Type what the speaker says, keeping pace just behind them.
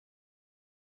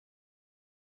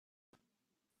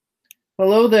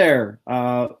Hello there.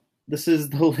 This is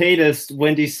the latest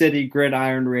Windy City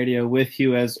Gridiron Radio with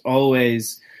you, as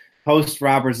always, host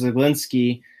Robert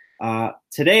Zaglinski.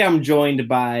 Today I'm joined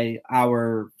by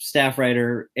our staff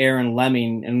writer, Aaron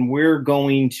Lemming, and we're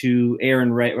going to,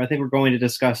 I think we're going to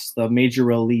discuss the major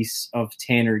release of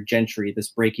Tanner Gentry, this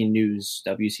breaking news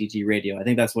WCG radio. I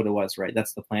think that's what it was, right?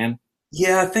 That's the plan?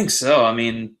 Yeah, I think so. I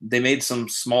mean, they made some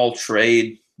small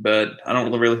trade, but I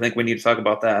don't really think we need to talk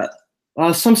about that.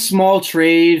 Some small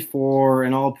trade for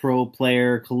an all-pro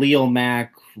player, Khalil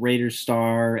Mack, Raiders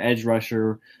star, edge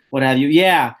rusher, what have you.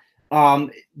 Yeah,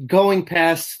 going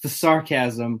past the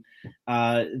sarcasm,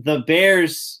 the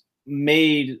Bears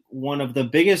made one of the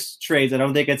biggest trades. I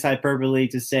don't think it's hyperbole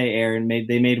to say, Aaron.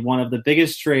 They made one of the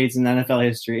biggest trades in NFL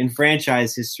history, in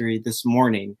franchise history, this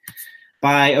morning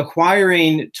by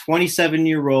acquiring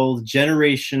 27-year-old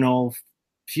generational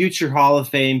future Hall of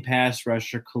Fame pass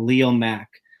rusher Khalil Mack.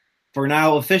 For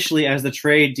now, officially, as the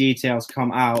trade details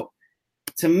come out,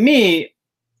 to me,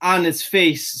 on its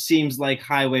face, seems like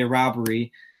highway robbery.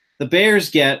 The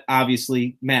Bears get,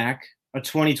 obviously, Mack, a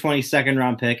 2020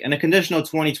 second-round pick, and a conditional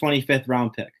 2020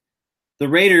 fifth-round pick. The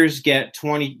Raiders get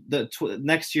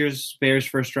next year's Bears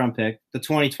first-round pick, the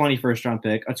 2020 first-round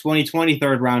pick, a 2020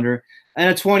 third-rounder, and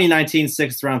a 2019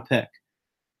 sixth-round pick.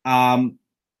 We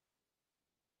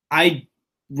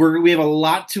have a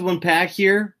lot to unpack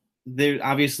here.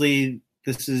 Obviously,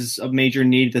 this is a major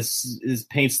need.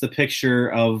 Paints the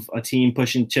picture of a team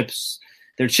pushing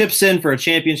their chips in for a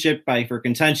championship for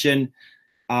contention.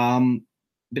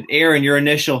 But Aaron, your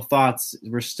initial thoughts,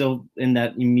 we're still in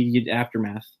that immediate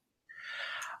aftermath.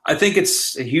 I think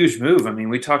it's a huge move. I mean,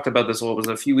 we talked about this, what was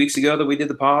it, a few weeks ago that we did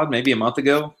the pod, maybe a month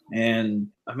ago. And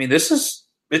I mean, it's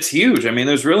huge. I mean,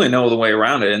 there's really no other way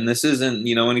around it. And this isn't,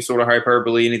 any sort of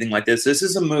hyperbole, anything like this. This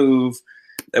is a move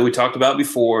that we talked about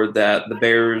before that the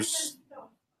Bears,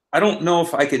 I don't know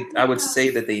if I would say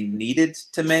that they needed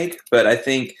to make, but I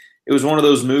think it was one of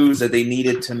those moves that they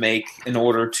needed to make in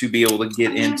order to be able to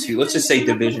get into, let's just say,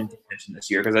 division contention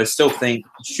this year. Because I still think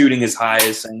shooting as high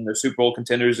as saying they're Super Bowl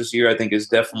contenders this year, I think is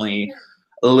definitely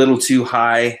a little too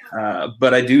high.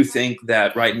 But I do think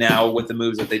that right now with the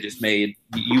moves that they just made,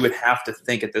 you would have to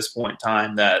think at this point in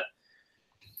time that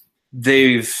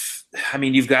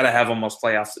you've got to have almost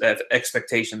playoff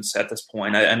expectations at this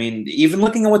point. I mean, even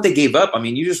looking at what they gave up, I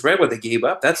mean, you just read what they gave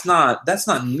up. That's not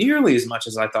nearly as much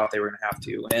as I thought they were going to have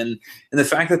to. And the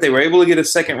fact that they were able to get a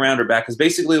second rounder back is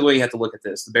basically the way you have to look at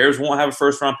this. The Bears won't have a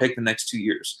first round pick the next 2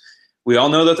 years. We all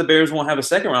know that the Bears won't have a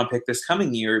second round pick this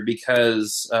coming year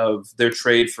because of their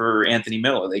trade for Anthony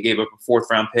Miller. They gave up a fourth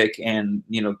round pick and,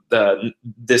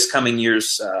 this coming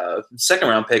year's second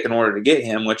round pick in order to get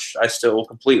him, which I still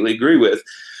completely agree with.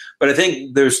 But I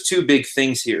think there's two big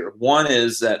things here. One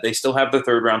is that they still have the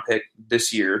third round pick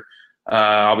this year.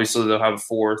 Obviously, they'll have a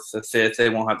fourth, a fifth.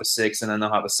 They won't have the sixth, and then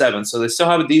they'll have a seventh. So they still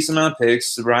have a decent amount of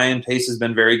picks. Ryan Pace has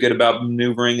been very good about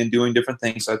maneuvering and doing different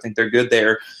things, so I think they're good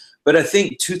there. But I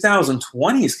think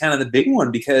 2020 is kind of the big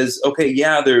one because, okay,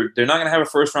 yeah, they're not going to have a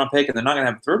first-round pick and they're not going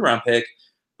to have a third-round pick,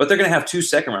 but they're going to have two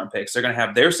second-round picks. They're going to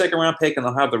have their second-round pick and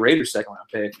they'll have the Raiders' second-round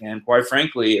pick. And quite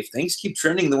frankly, if things keep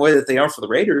trending the way that they are for the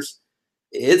Raiders,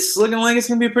 it's looking like it's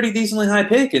going to be a pretty decently high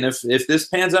pick. And if this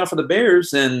pans out for the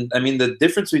Bears, then, I mean, the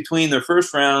difference between their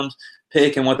first-round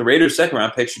pick and what the Raiders'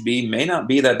 second-round pick should be may not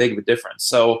be that big of a difference.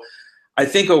 So I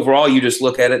think overall you just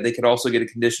look at it. They could also get a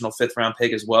conditional fifth-round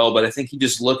pick as well. But I think you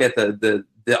just look at the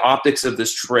optics of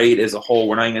this trade as a whole.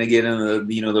 We're not going to get into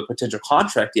the potential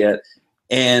contract yet.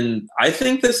 And I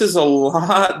think this is a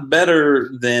lot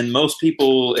better than most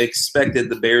people expected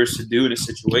the Bears to do in a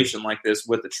situation like this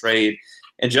with the trade.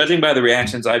 And judging by the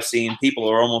reactions I've seen, people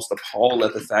are almost appalled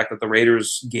at the fact that the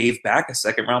Raiders gave back a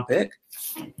second-round pick.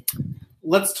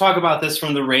 Let's talk about this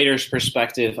from the Raiders'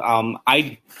 perspective.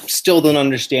 I still don't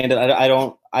understand it. I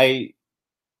don't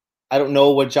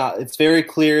know what John. It's very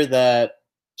clear that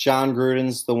John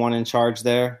Gruden's the one in charge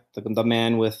there, the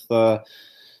man with the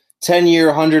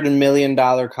 10-year, $100 million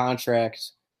contract.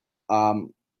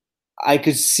 I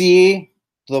could see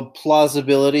the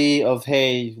plausibility of,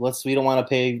 hey, we don't want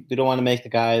to make the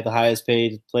guy the highest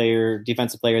paid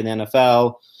defensive player in the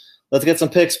NFL. Let's get some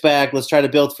picks back. Let's try to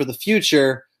build for the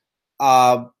future.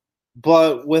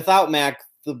 But without Mack,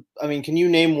 can you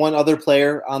name one other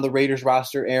player on the Raiders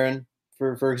roster, Aaron,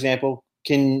 for example?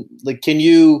 Can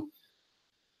you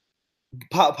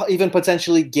even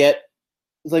potentially get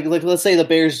let's say the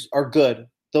Bears are good.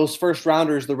 Those first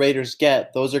rounders the Raiders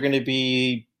get, those are going to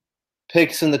be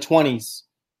picks in the 20s.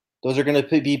 Those are going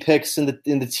to be picks in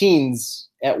the teens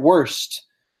at worst.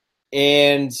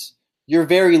 And you're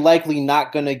very likely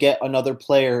not going to get another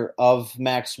player of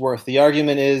Mack's worth. The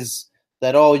argument is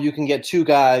that, oh, you can get two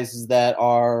guys that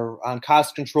are on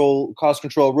cost control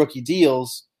rookie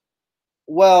deals.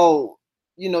 Well,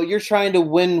 you're trying to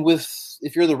win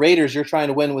if you're the Raiders, you're trying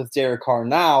to win with Derek Carr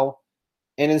now,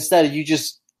 and instead you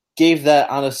just gave that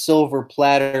on a silver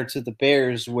platter to the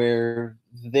Bears, where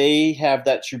they have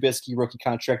that Trubisky rookie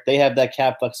contract. They have that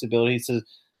cap flexibility to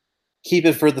keep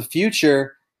it for the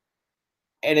future.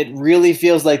 And it really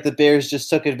feels like the Bears just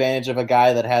took advantage of a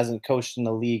guy that hasn't coached in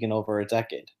the league in over a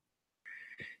decade.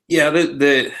 Yeah,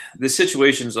 the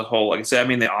situation as a whole, like I said, I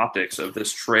mean, the optics of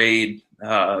this trade,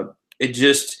 it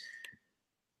just,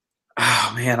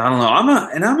 oh man, I don't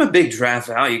know. I'm a big draft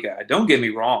value guy. Don't get me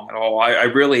wrong at all. I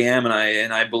really am,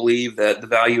 and I believe that the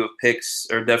value of picks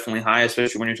are definitely high,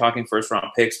 especially when you're talking first round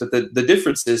picks. But the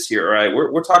difference is here, right?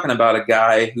 We're talking about a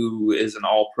guy who is an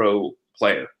all pro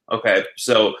player. Okay,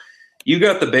 so you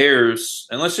got the Bears,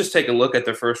 and let's just take a look at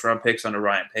their first round picks under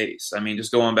Ryan Pace. I mean,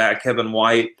 just going back, Kevin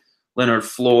White, Leonard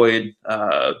Floyd,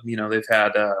 they've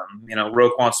had,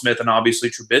 Roquan Smith, and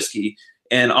obviously Trubisky.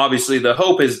 And obviously the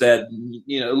hope is that,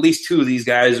 at least two of these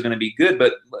guys are going to be good.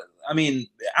 But, I mean,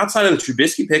 outside of the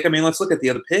Trubisky pick, I mean, let's look at the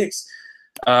other picks.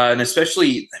 And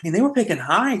especially, I mean, they were picking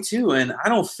high too. And I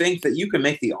don't think that you can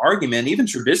make the argument, even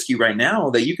Trubisky right now,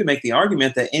 that you can make the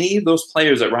argument that any of those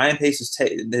players that Ryan Pace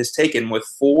has taken with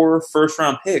 4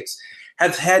 first-round picks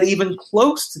have had even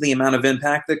close to the amount of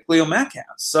impact that Khalil Mack has.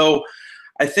 So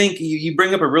I think you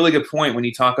bring up a really good point when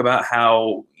you talk about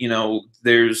how,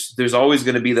 there's always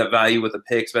going to be that value with the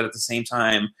picks, but at the same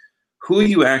time, who are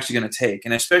you actually going to take?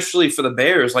 And especially for the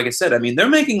Bears, like I said, I mean, they're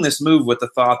making this move with the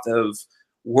thought of,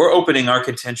 we're opening our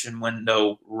contention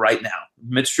window right now.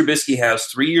 Mitch Trubisky has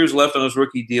 3 years left on his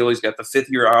rookie deal. He's got the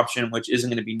 5th-year option, which isn't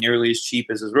going to be nearly as cheap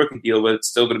as his rookie deal, but it's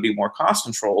still going to be more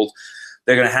cost-controlled.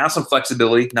 They're going to have some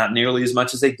flexibility, not nearly as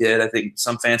much as they did. I think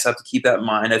some fans have to keep that in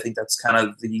mind. I think that's kind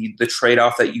of the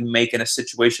trade-off that you make in a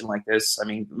situation like this. I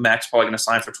mean, Mack's probably going to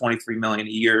sign for $23 million a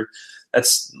year.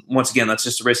 That's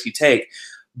just a risk you take.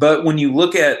 But when you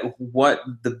look at what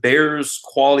the Bears'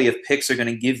 quality of picks are going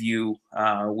to give you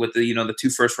with the 2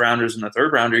 first-rounders and the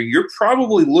 3rd-rounder, you're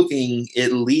probably looking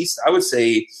at least, I would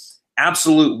say,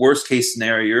 absolute worst-case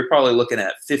scenario, you're probably looking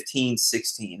at 15,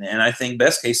 16. And I think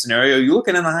best-case scenario, you're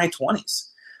looking in the high 20s.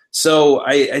 So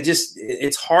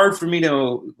it's hard for me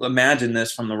to imagine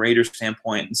this from the Raiders'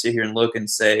 standpoint and sit here and look and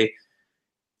say,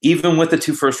 even with the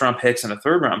 2 first-round picks and a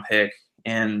 3rd-round pick,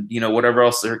 and whatever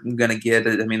else they're going to get.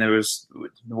 I mean, there was,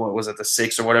 what was it, the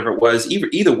 6 or whatever it was.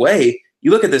 Either way, you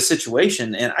look at this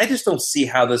situation, and I just don't see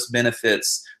how this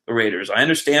benefits the Raiders. I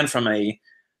understand from a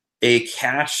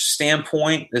cash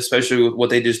standpoint, especially with what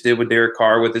they just did with Derek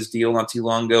Carr with his deal not too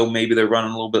long ago. Maybe they're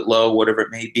running a little bit low, whatever it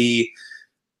may be.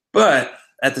 But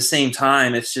at the same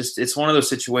time, it's one of those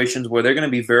situations where they're going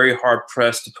to be very hard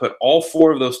pressed to put all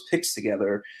 4 of those picks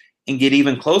together and get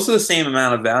even close to the same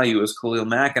amount of value as Khalil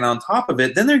Mack. And on top of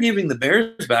it, then they're giving the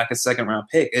Bears back a 2nd-round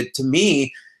pick. To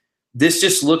me, this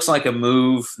just looks like a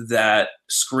move that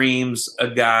screams a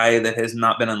guy that has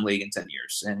not been in the league in 10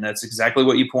 years. And that's exactly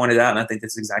what you pointed out, and I think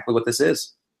that's exactly what this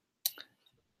is.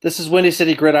 This is Windy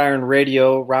City Gridiron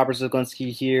Radio. Robert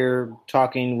Zaglinski here,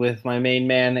 talking with my main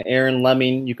man, Aaron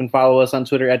Lemming. You can follow us on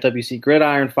Twitter at WC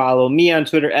Gridiron. Follow me on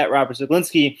Twitter at Robert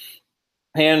Zaglinski.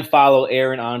 And follow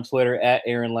Aaron on Twitter at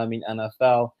Aaron Lemming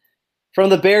NFL. From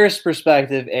the Bears'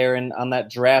 perspective, Aaron, on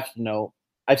that draft note,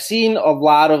 I've seen a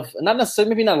lot of, not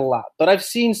necessarily, maybe not a lot, but I've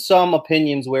seen some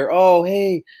opinions where, oh,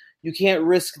 hey, you can't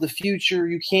risk the future.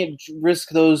 You can't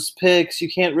risk those picks.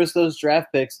 You can't risk those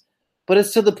draft picks. But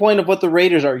it's to the point of what the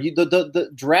Raiders are.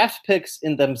 The draft picks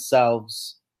in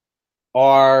themselves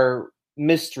are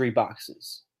mystery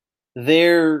boxes.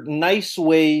 They're nice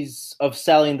ways of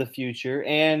selling the future.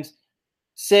 And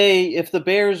say if the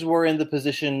Bears were in the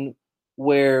position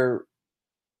that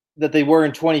they were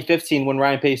in 2015 when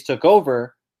Ryan Pace took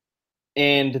over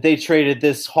and they traded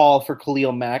this haul for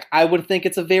Khalil Mack, I would think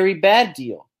it's a very bad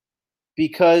deal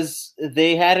because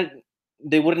they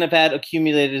wouldn't have had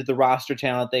accumulated the roster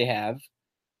talent they have.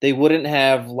 They wouldn't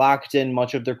have locked in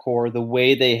much of their core the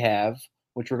way they have,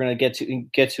 which we're going to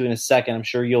get to in a second. I'm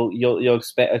sure you'll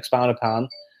expound upon.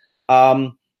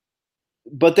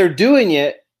 But they're doing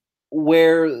it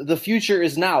where the future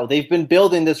is now. They've been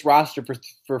building this roster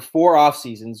for 4 off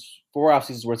seasons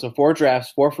worth, so 4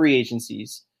 drafts, 4 free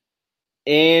agencies.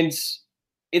 And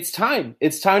it's time.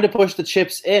 It's time to push the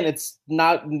chips in.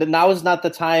 Now is not the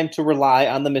time to rely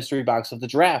on the mystery box of the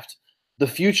draft. The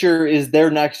future is their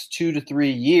next 2 to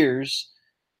 3 years.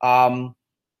 And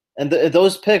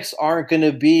those picks aren't going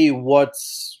to be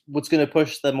what's going to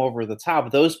push them over the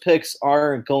top. Those picks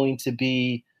aren't going to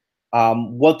be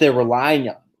what they're relying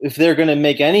on. if they're going to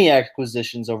make any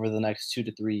acquisitions over the next 2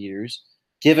 to 3 years,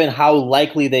 given how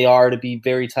likely they are to be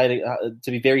very tight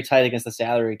against the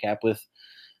salary cap with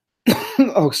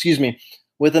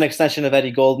with an extension of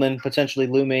Eddie Goldman, potentially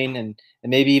Lou Maine, and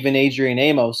maybe even Adrian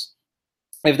Amos.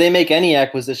 If they make any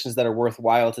acquisitions that are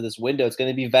worthwhile to this window, it's going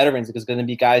to be veterans. It's going to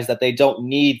be guys that they don't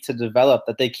need to develop,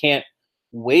 that they can't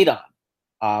wait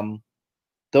on.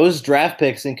 Those draft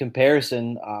picks in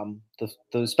comparison,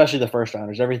 especially the first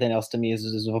rounders, everything else to me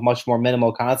is of a much more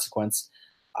minimal consequence,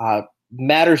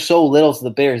 matters so little to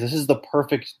the Bears. This is the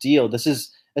perfect deal. This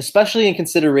is especially in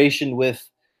consideration with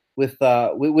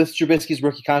Trubisky's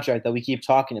rookie contract that we keep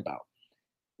talking about.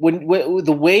 When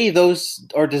the way those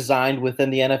are designed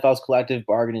within the NFL's collective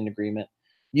bargaining agreement,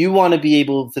 you want to be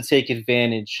able to take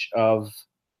advantage of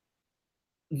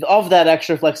that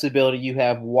extra flexibility you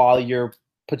have while your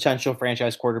potential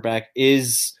franchise quarterback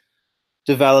is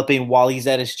developing, while he's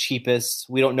at his cheapest.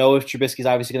 We don't know if Trubisky's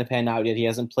obviously going to pan out yet. He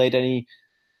hasn't played any.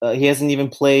 He hasn't even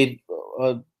played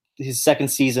his second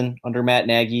season under Matt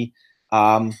Nagy,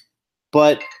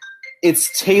 but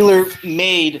it's tailor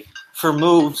made for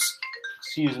moves.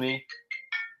 Excuse me.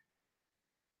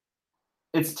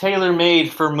 It's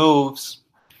tailor-made for moves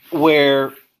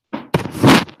where,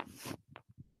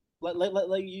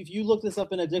 if you look this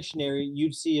up in a dictionary,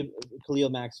 you'd see Khalil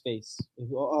Mack's face.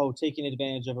 Taking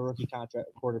advantage of a rookie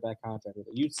quarterback contract.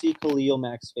 You'd see Khalil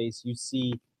Mack's face. You'd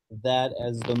see that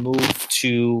as the move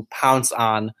to pounce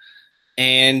on,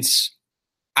 and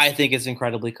I think it's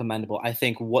incredibly commendable. I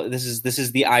think this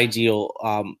is the ideal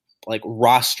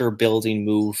roster building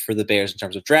move for the Bears in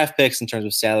terms of draft picks, in terms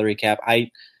of salary cap.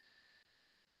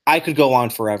 I could go on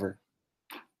forever.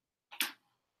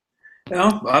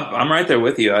 I'm right there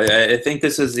with you. I think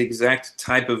this is the exact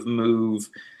type of move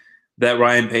that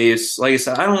Ryan Pace, like I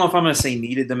said, I don't know if I'm going to say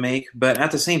needed to make, but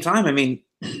at the same time, I mean,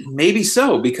 maybe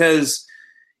so, because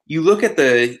you look at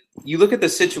the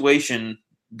situation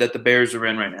that the Bears are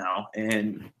in right now,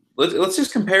 and let's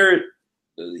just compare it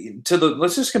to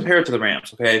the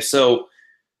Rams. Okay, so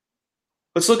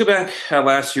let's look back at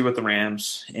last year with the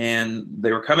Rams, and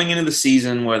they were coming into the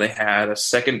season where they had a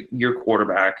second-year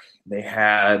quarterback. They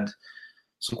had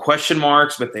some question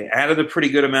marks, but they added a pretty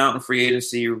good amount in free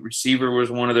agency. Receiver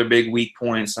was one of their big weak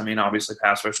points. I mean, obviously,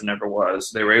 pass rusher never was.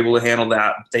 They were able to handle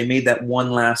that. They made that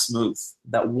one last move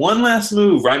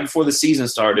right before the season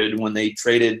started when they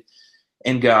traded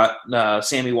and got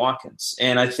Sammy Watkins.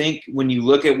 And I think when you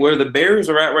look at where the Bears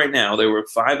are at right now, they were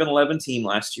a 5-11 team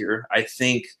last year. I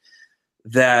think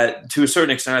that to a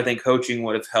certain extent, I think coaching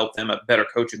would have helped them. Better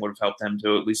coaching would have helped them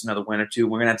to at least another win or two.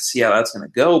 We're going to have to see how that's going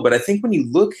to go. But I think when you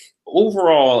look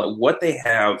overall at what they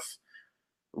have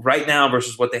right now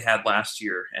versus what they had last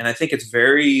year, and I think it's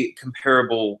very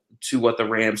comparable to what the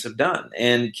Rams have done.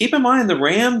 And keep in mind, the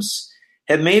Rams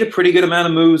have made a pretty good amount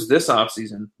of moves this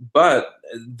offseason, but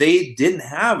they didn't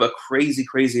have a crazy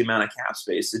amount of cap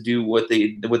space to do what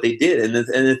they did. And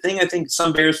the thing I think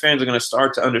some Bears fans are going to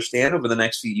start to understand over the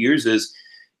next few years is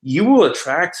you will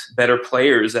attract better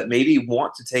players that maybe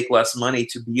want to take less money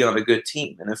to be on a good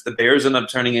team. And if the Bears end up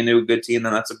turning into a good team,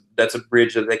 then that's a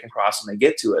bridge that they can cross when they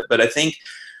get to it. But I think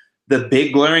the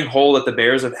big glaring hole that the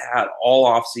Bears have had all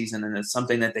offseason, and it's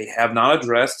something that they have not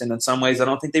addressed, and in some ways I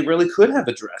don't think they really could have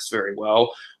addressed very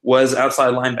well, was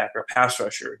outside linebacker, pass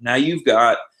rusher. Now you've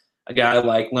got a guy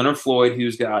like Leonard Floyd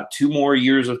who's got 2 more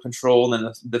years of control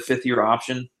than the fifth-year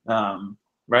option,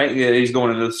 right? Yeah, he's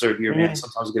going into the third year, man.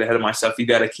 Sometimes I get ahead of myself. You've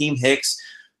got Akeem Hicks,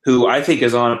 who I think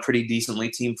is on a pretty decently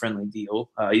team-friendly deal.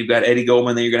 You've got Eddie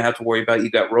Goldman that you're going to have to worry about.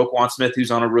 You've got Roquan Smith,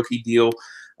 who's on a rookie deal.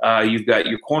 You've got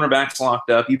your cornerbacks locked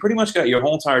up. You pretty much got your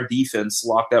whole entire defense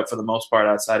locked up for the most part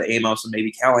outside of Amos and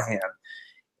maybe Callahan.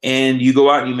 And you go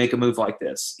out and you make a move like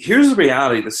this. Here's the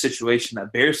reality of the situation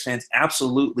that Bears fans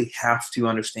absolutely have to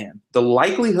understand. The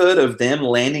likelihood of them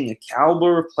landing a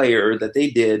caliber of player that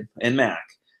they did in Mack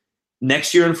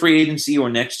next year in free agency or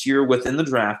next year within the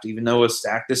draft, even though as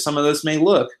stacked as some of this may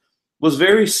look, was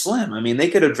very slim. I mean,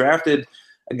 they could have drafted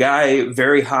a guy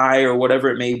very high or whatever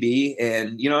it may be.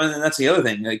 And, and that's the other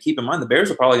thing. Keep in mind, the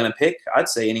Bears are probably going to pick, I'd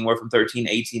say, anywhere from 13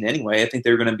 to 18 anyway. I think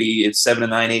they're going to be at 7 to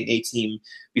 9, 8, 18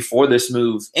 before this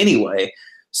move anyway.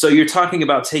 So you're talking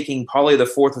about taking probably the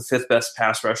 4th or 5th best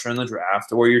pass rusher in the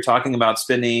draft, or you're talking about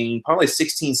spending probably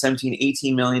 $16, $17,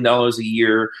 $18 million a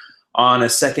year on a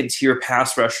second-tier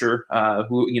pass rusher,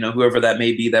 whoever that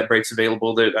may be that breaks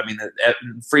available.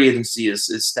 Free agency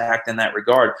is stacked in that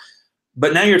regard.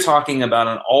 But now you're talking about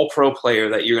an all-pro player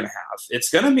that you're going to have. It's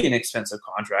going to be an expensive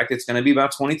contract. It's going to be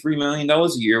about $23 million a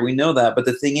year. We know that. But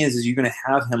the thing is you're going to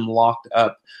have him locked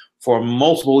up for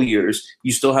multiple years.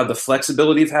 You still have the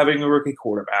flexibility of having a rookie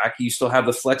quarterback. You still have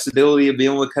the flexibility of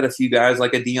being able to cut a few guys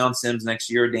like a Deion Sims next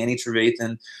year, Danny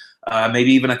Trevathan,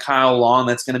 maybe even a Kyle Long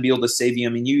that's going to be able to save you.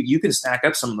 I mean, you can stack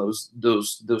up some of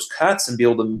those cuts and be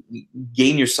able to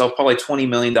gain yourself probably $20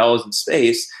 million in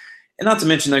space. And not to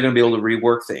mention they're going to be able to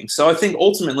rework things. So I think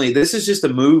ultimately this is just a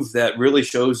move that really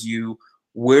shows you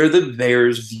where the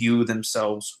Bears view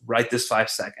themselves right this 5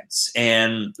 seconds.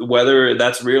 And whether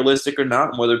that's realistic or not,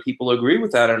 and whether people agree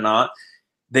with that or not,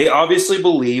 they obviously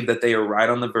believe that they are right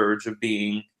on the verge of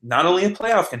being not only a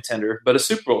playoff contender, but a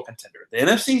Super Bowl contender. The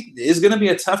NFC is going to be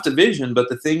a tough division, but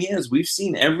the thing is, we've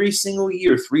seen every single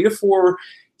year, 3 to 4,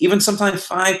 even sometimes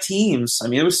 5 teams. I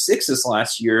mean, it was 6 this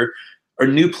last year, are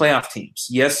new playoff teams.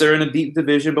 Yes, they're in a deep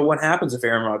division, but what happens if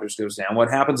Aaron Rodgers goes down? What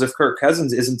happens if Kirk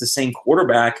Cousins isn't the same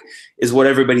quarterback as what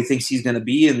everybody thinks he's going to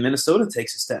be and Minnesota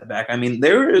takes a step back? I mean,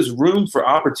 there is room for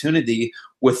opportunity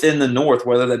within the North,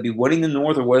 whether that be winning the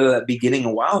North or whether that be getting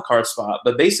a wild card spot.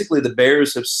 But basically the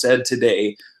Bears have said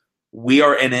today, we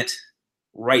are in it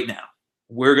right now.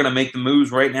 We're going to make the moves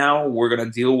right now. We're going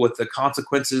to deal with the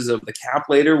consequences of the cap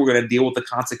later. We're going to deal with the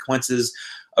consequences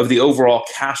of the overall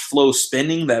cash flow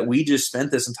spending that we just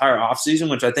spent this entire offseason,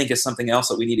 which I think is something else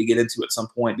that we need to get into at some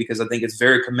point because I think it's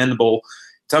very commendable.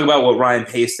 Talk about what Ryan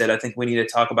Pace did. I think we need to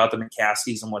talk about the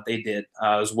McCaskies and what they did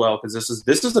as well because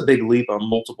this is a big leap on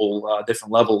multiple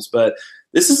different levels. But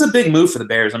this is a big move for the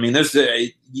Bears. I mean,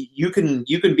 you can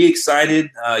be excited,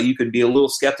 you can be a little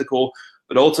skeptical,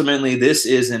 but ultimately this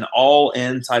is an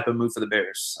all-in type of move for the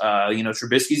Bears.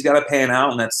 Trubisky's got to pan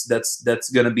out, and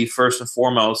that's going to be first and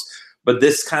foremost. But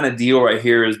this kind of deal right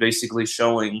here is basically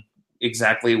showing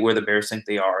exactly where the Bears think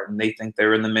they are, and they think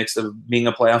they're in the mix of being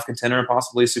a playoff contender and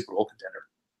possibly a Super Bowl contender.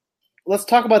 Let's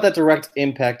talk about that direct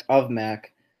impact of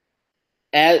Mack,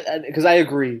 because I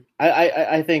agree.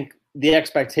 I think the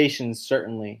expectations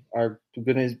certainly are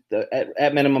going to,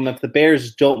 at minimum, if the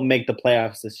Bears don't make the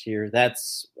playoffs this year,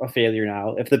 that's a failure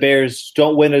now. If the Bears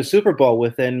don't win a Super Bowl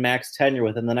within Mack's tenure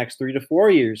within the next 3 to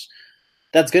 4 years,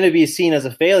 that's going to be seen as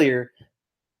a failure.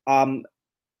 And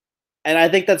I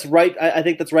think that's right. I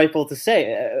think that's rightful to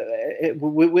say.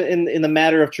 In the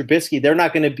matter of Trubisky, they're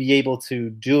not going to be able to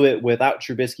do it without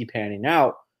Trubisky panning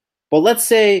out. But let's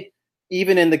say,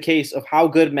 even in the case of how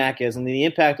good Mack is and the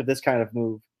impact of this kind of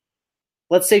move,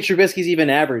 let's say Trubisky's even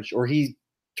average or he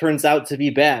turns out to be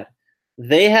bad.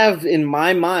 They have, in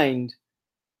my mind,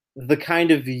 the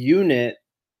kind of unit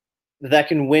that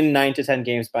can win 9 to 10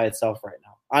 games by itself right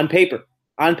now on paper.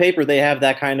 On paper, they have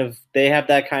that kind of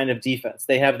defense.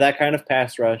 They have that kind of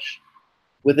pass rush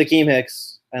with Akeem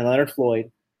Hicks and Leonard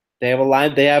Floyd. They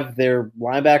have their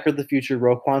linebacker of the future,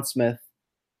 Roquan Smith.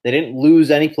 They didn't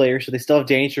lose any players, so they still have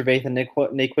Danny Trevathan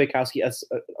and Nate Kwiatkowski as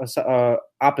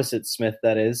opposite Smith.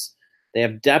 That is, they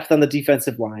have depth on the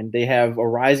defensive line. They have a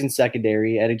rising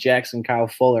secondary: Eddie Jackson, Kyle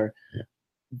Fuller.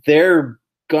 They're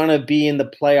gonna be in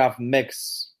the playoff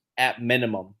mix at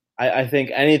minimum. I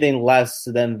think anything less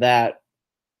than that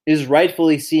is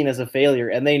rightfully seen as a failure,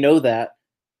 and they know that.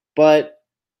 But,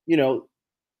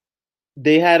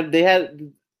 they had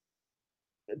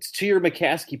to your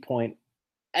McCaskey point,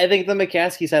 I think the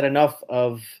McCaskies had enough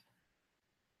of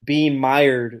being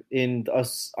mired in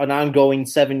an ongoing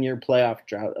 7-year playoff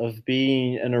drought, of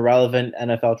being an irrelevant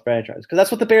NFL franchise. Because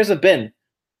that's what the Bears have been.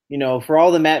 For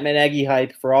all the Matt Nagy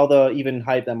hype, for all the even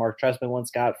hype that Mark Trestman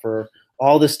once got, for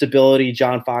all the stability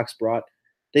John Fox brought,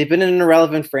 they've been an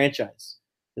irrelevant franchise.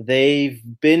 They've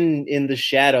been in the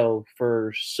shadow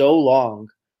for so long.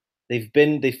 They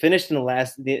finished in the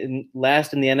last in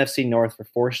the NFC North for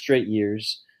 4 straight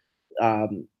years.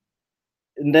 And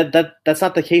that's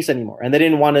not the case anymore. And they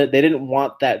didn't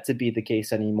want that to be the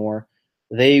case anymore.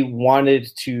 They wanted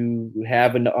to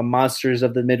have a monsters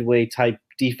of the midway type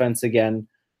defense again.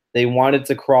 They wanted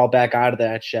to crawl back out of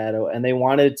that shadow, and they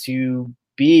wanted to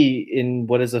be in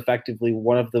what is effectively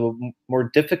one of the more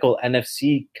difficult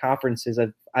NFC conferences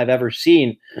I've ever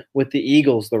seen, with the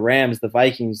Eagles, the Rams, the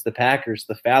Vikings, the Packers,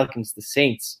 the Falcons, the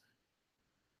Saints.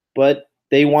 But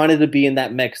they wanted to be in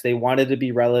that mix. They wanted to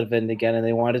be relevant again, and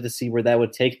they wanted to see where that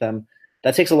would take them.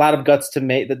 That takes a lot of guts to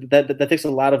make that takes a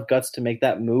lot of guts to make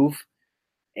that move.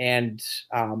 And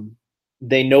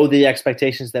they know the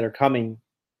expectations that are coming,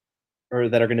 or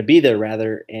that are going to be there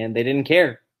rather, and they didn't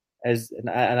care.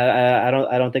 I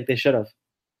don't think they should have.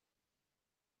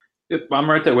 Yep, I'm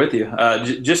right there with you.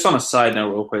 Just on a side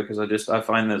note, real quick, because I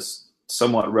find this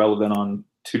somewhat relevant on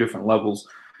 2 different levels.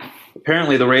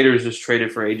 Apparently, the Raiders just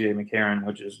traded for AJ McCarron,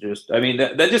 which is just, I mean,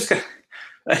 that just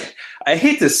I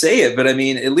hate to say it, but I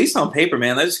mean, at least on paper,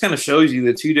 man, that just kind of shows you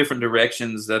the two different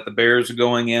directions that the Bears are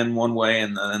going in one way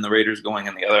and the Raiders going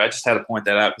in the other. I just had to point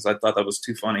that out because I thought that was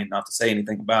too funny not to say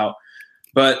anything about.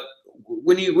 But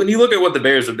when you look at what the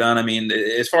Bears have done, I mean,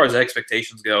 as far as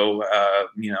expectations go,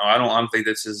 I don't think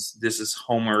this is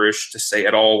homerish to say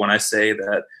at all when I say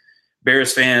that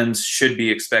Bears fans should be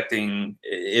expecting,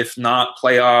 if not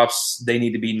playoffs, they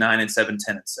need to be 9-7,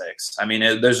 10-6. I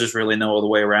mean, there's just really no other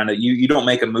way around it. You don't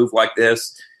make a move like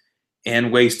this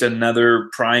and waste another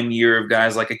prime year of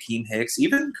guys like Akeem Hicks,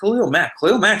 even Khalil Mack.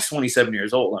 Khalil Mack's 27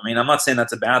 years old. I mean, I'm not saying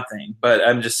that's a bad thing, but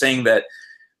I'm just saying that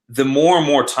the more and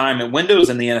more time, and windows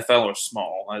in the NFL are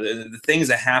small. The things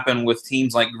that happen with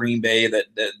teams like Green Bay, that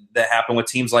happen with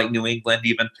teams like New England,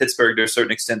 even Pittsburgh to a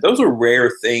certain extent, those are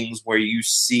rare things where you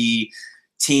see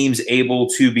teams able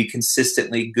to be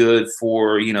consistently good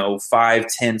for 5,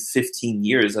 10, 15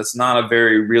 years. That's not a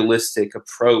very realistic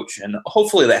approach, and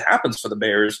hopefully that happens for the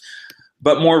Bears.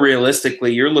 But more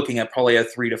realistically, you're looking at probably a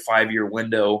 3 to 5 year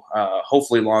window,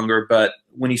 hopefully longer. But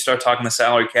when you start talking the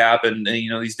salary cap and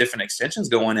these different extensions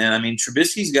going in, I mean,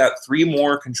 Trubisky's got 3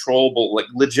 more controllable, like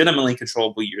legitimately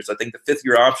controllable years. I think the 5th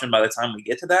year option, by the time we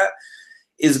get to that,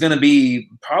 is going to be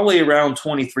probably around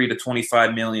 23 to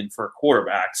 25 million for a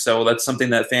quarterback. So that's something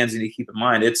that fans need to keep in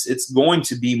mind. It's going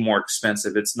to be more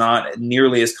expensive. It's not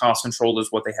nearly as cost controlled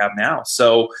as what they have now.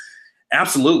 So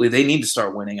absolutely, they need to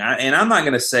start winning. I'm not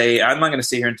going to sit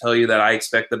here and tell you that I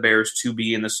expect the Bears to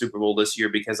be in the Super Bowl this year,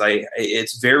 because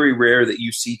it's very rare that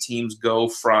you see teams go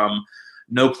from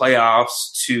no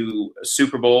playoffs to a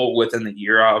Super Bowl within the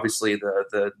year. Obviously,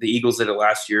 the Eagles did it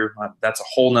last year. That's a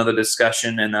whole nother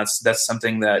discussion, and that's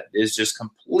something that is just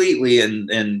completely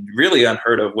and really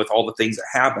unheard of with all the things that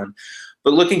happen.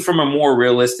 But looking from a more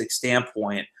realistic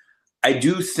standpoint, I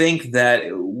do think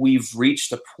that we've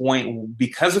reached a point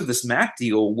because of this Mack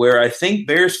deal where I think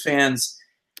Bears fans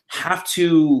have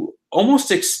to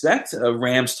almost expect a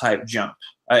Rams type jump.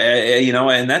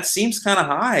 And that seems kind of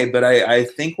high, but I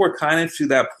think we're kind of to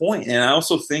that point. And I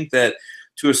also think that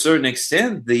to a certain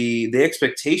extent, the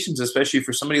expectations, especially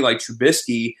for somebody like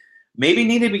Trubisky, maybe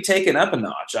need to be taken up a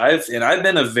notch. I've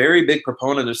been a very big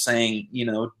proponent of saying,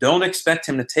 don't expect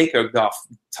him to take a Goff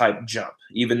type jump,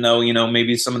 even though,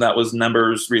 maybe some of that was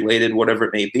numbers related, whatever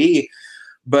it may be.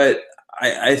 But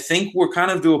I think we're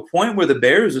kind of to a point where the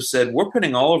Bears have said, we're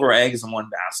putting all of our eggs in one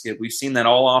basket. We've seen that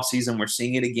all offseason. We're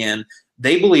seeing it again.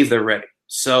 They believe they're ready.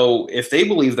 So if they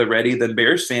believe they're ready, then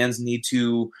Bears fans need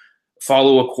to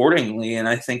follow accordingly. And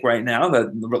I think right now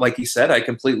that, like you said, I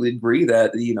completely agree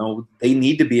that, they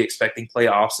need to be expecting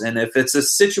playoffs. And if it's a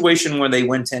situation where they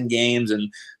win 10 games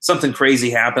and something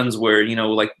crazy happens where,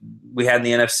 like we had in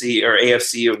the NFC or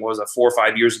AFC, it was 4 or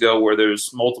 5 years ago, where there's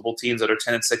multiple teams that are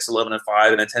 10-6, 11-5,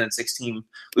 and a 10-6 team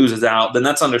loses out, then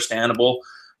that's understandable.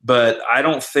 But I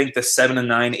don't think the 7-9,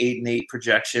 8-8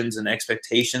 projections and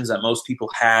expectations that most people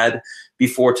had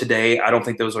before today, I don't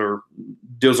think those are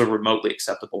remotely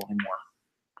acceptable anymore.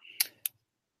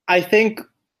 I think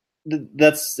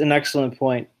that's an excellent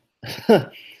point.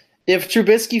 If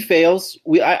Trubisky fails,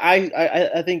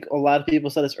 I think a lot of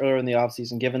people said this earlier in the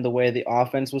offseason, given the way the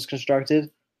offense was constructed,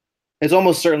 it's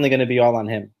almost certainly going to be all on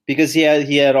him, because he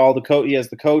had all the he has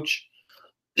the coach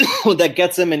that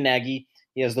gets him in Nagy,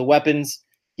 he has the weapons,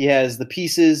 he has the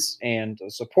pieces and a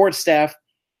support staff.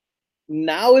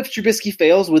 Now, if Trubisky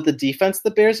fails with the defense the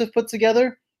Bears have put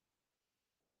together,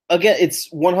 again, it's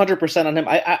 100% on him.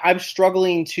 I'm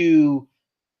struggling to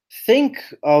think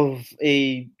of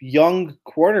a young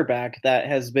quarterback that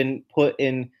has been put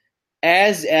in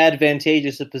as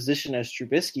advantageous a position as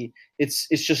Trubisky. It's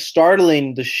just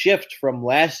startling, the shift from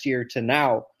last year to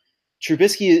now.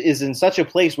 Trubisky is in such a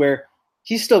place where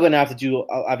he's still going to have to do,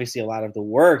 obviously, a lot of the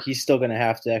work. He's still going to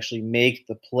have to actually make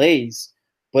the plays.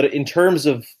 But in terms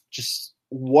of just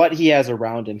what he has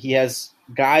around him, he has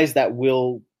guys that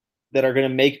are going to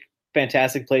make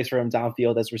fantastic plays for him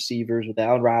downfield as receivers with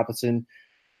Allen Robinson,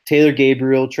 Taylor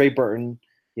Gabriel, Trey Burton.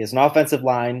 He has an offensive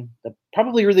line that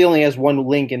probably really only has one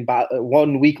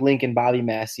weak link in Bobby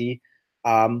Massey.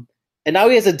 And now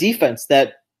he has a defense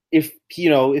that if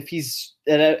he's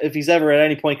ever at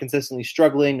any point consistently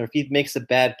struggling, or if he makes a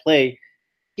bad play,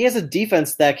 he has a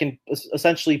defense that can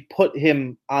essentially put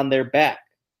him on their back.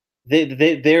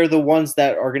 They're the ones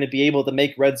that are going to be able to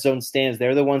make red zone stands.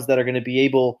 They're the ones that are going to be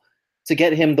able to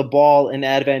get him the ball in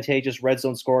advantageous red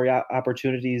zone scoring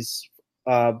opportunities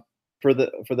for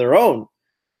their own.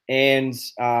 And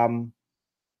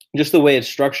just the way it's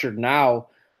structured now,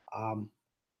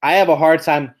 I have a hard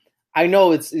time. I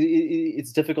know it's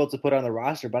difficult to put on the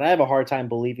roster, but I have a hard time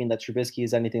believing that Trubisky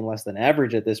is anything less than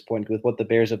average at this point with what the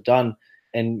Bears have done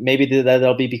and maybe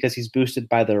that'll be because he's boosted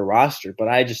by their roster. But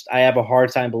I have a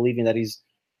hard time believing that he's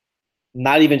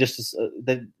not even just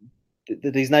that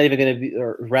he's not even going to be,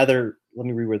 or rather, let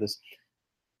me reword this.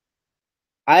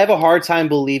 I have a hard time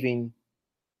believing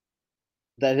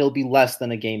that he'll be less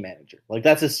than a game manager. Like,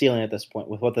 that's his ceiling at this point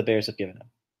with what the Bears have given him.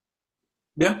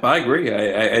 Yeah, I agree.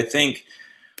 I think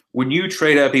when you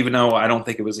trade up, even though I don't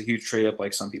think it was a huge trade up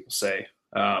like some people say,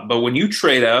 but when you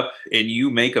trade up and you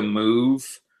make a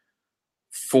move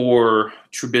for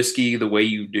Trubisky the way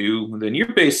you do, then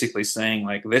you're basically saying,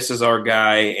 like, this is our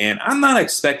guy. And I'm not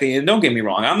expecting, and don't get me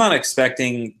wrong, I'm not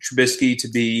expecting Trubisky to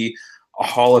be a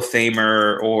Hall of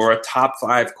Famer or a top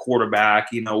 5 quarterback,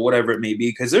 whatever it may be,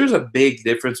 because there's a big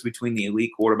difference between the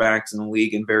elite quarterbacks in the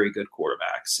league and very good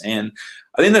quarterbacks. And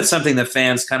I think that's something that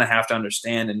fans kind of have to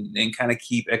understand and kind of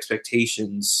keep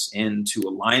expectations into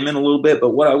alignment a little bit.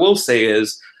 But what I will say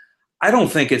is, I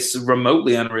don't think it's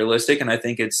remotely unrealistic, and I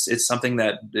think it's something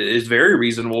that is very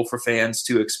reasonable for fans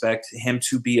to expect him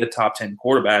to be a top 10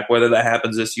 quarterback. Whether that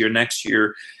happens this year, next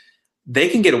year, they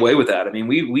can get away with that. I mean,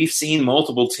 we've seen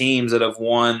multiple teams that have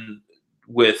won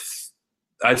with,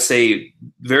 I'd say,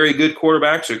 very good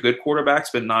quarterbacks or good quarterbacks,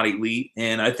 but not elite.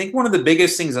 And I think one of the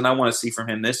biggest things that I want to see from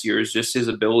him this year is just his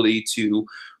ability to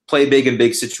play big in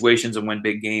big situations and win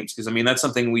big games. Because, I mean, that's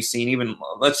something we've seen. Even,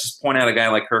 let's just point out a guy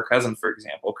like Kirk Cousins, for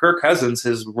example. Kirk Cousins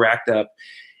has racked up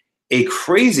a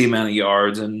crazy amount of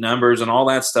yards and numbers and all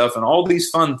that stuff and all these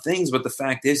fun things, but the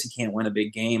fact is he can't win a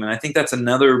big game. And I think that's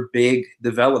another big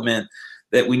development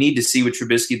that we need to see with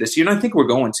Trubisky this year, and I think we're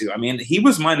going to. I mean, he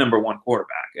was my number one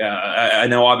quarterback. I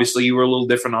know obviously you were a little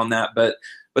different on that, but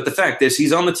the fact is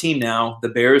he's on the team now. The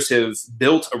Bears have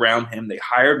built around him. They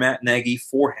hired Matt Nagy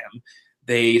for him.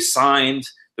 They signed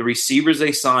the receivers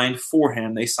they signed for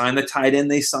him. They signed the tight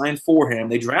end they signed for him.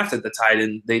 They drafted the tight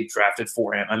end they drafted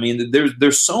for him. I mean,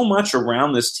 there's so much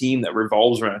around this team that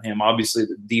revolves around him. Obviously,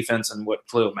 the defense and what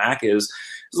Khalil Mack is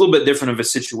a little bit different of a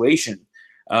situation.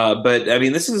 But, I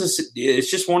mean,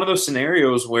 it's just one of those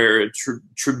scenarios where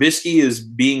Trubisky is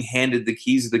being handed the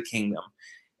keys of the kingdom.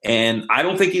 And I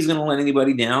don't think he's going to let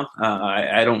anybody down.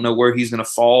 I don't know where he's going to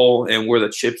fall and where the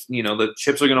chips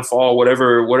are going to fall,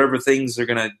 whatever things are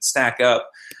going to stack up.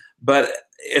 But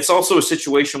it's also a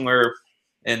situation where,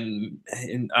 and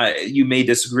you may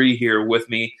disagree here with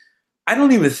me, I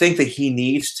don't even think that he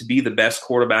needs to be the best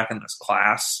quarterback in this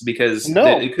class, because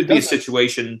it could be a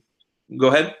situation. Go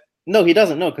ahead. No, he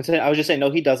doesn't. No, continue. I was just saying, no,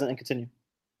 he doesn't, and continue.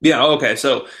 Yeah, okay.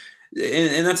 So,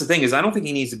 and that's the thing, is I don't think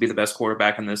he needs to be the best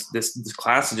quarterback in this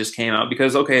class that just came out,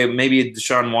 because, okay, maybe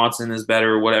Deshaun Watson is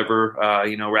better, whatever,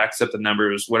 racks up the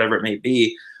numbers, whatever it may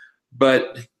be.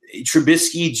 But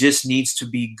Trubisky just needs to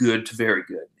be good to very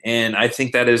good. And I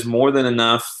think that is more than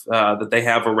enough that they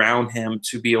have around him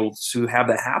to be able to have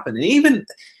that happen. And even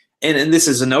 – and this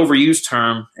is an overused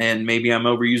term, and maybe I'm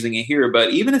overusing it here,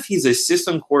 but even if he's a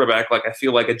system quarterback, like I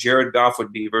feel like a Jared Goff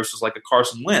would be versus like a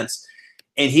Carson Wentz,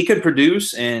 and he can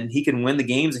produce and he can win the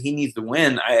games that he needs to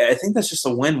win, I think that's just a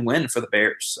win-win for the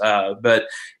Bears. But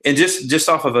just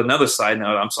off of another side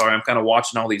note, I'm sorry, I'm kind of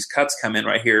watching all these cuts come in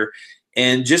right here.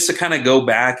 And just to kind of go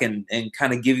back and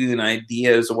kind of give you an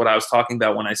idea as to what I was talking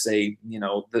about when I say,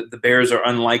 the Bears are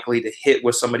unlikely to hit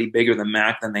with somebody bigger than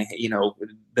Mack than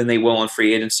they will in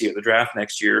free agency or the draft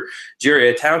next year.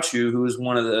 Jerry Atauchu, who is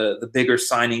one of the bigger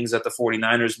signings that the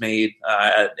 49ers made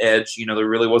at edge, there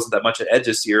really wasn't that much at edge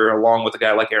this year, along with a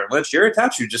guy like Aaron Lynch. Jerry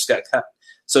Atauchu just got cut.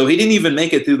 So he didn't even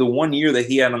make it through the 1 year that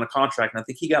he had on the contract, and I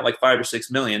think he got like $5 or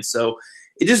 $6 million. So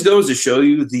it just goes to show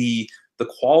you the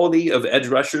quality of edge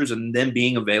rushers and them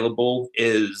being available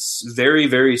is very,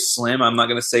 very slim. I'm not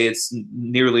going to say it's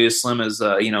nearly as slim as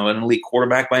an elite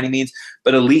quarterback by any means,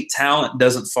 but elite talent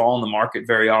doesn't fall in the market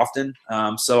very often.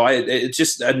 So it's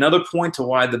just another point to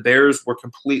why the Bears were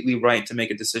completely right to make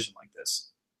a decision like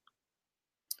this.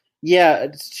 Yeah,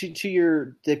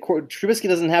 Trubisky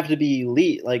doesn't have to be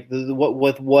elite. Like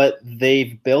with what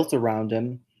they've built around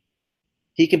him,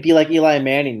 he could be like Eli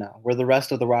Manning now, where the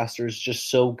rest of the roster is just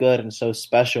so good and so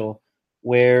special,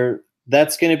 where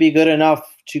that's going to be good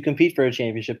enough to compete for a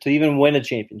championship, to even win a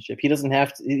championship. He doesn't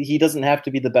have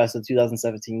to be the best of the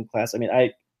 2017 class. I mean,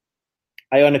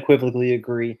 I unequivocally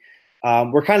agree.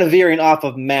 We're kind of veering off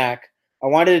of Mack. I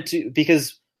wanted to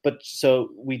so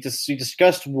we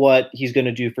discussed what he's going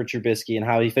to do for Trubisky and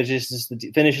how he finishes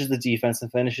the defense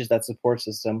and finishes that support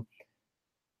system.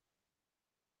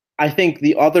 I think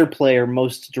the other player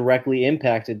most directly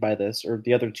impacted by this, or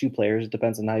the other two players, it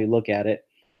depends on how you look at it,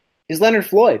 is Leonard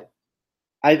Floyd.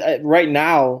 Right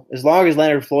now, as long as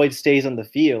Leonard Floyd stays on the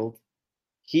field,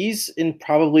 he's in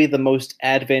probably one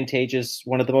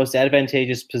of the most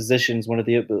advantageous positions, one of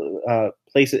the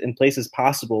places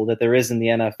possible that there is in the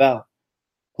NFL.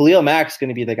 Khalil Mack's going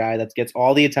to be the guy that gets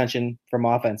all the attention from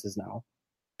offenses now.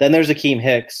 Then there's Akeem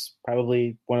Hicks,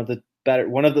 probably one of the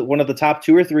top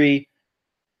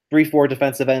 4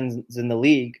 defensive ends in the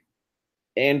league.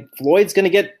 And Floyd's going to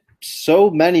get so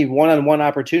many one-on-one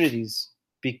opportunities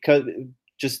because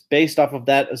just based off of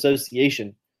that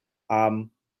association,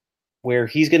 where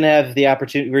he's going to have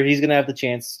the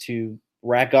chance to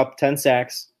rack up 10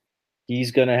 sacks.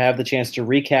 He's going to have the chance to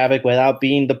wreak havoc without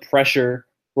having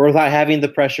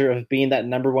the pressure of being that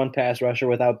number one pass rusher,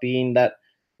 without being that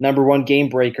number one game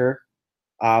breaker.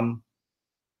 And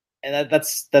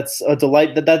that's a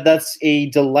delight. That's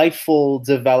a delightful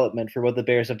development for what the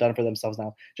Bears have done for themselves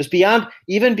now.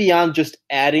 Even beyond just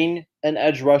adding an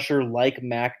edge rusher like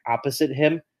Mack opposite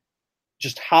him,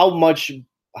 just how much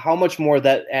more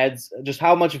that adds, just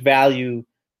how much value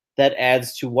that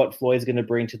adds to what Floyd's going to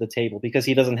bring to the table, because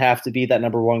he doesn't have to be that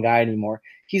number one guy anymore.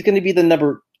 He's going to be the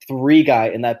number 3 guy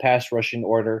in that pass rushing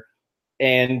order,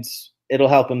 and it'll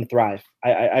help him thrive.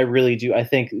 I really do. I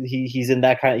think he's in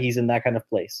that kind of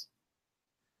place.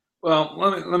 Well,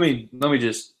 let me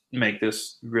just make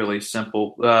this really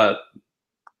simple.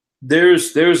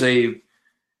 There's a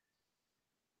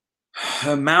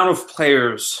amount of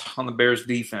players on the Bears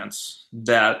defense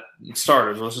let's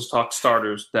just talk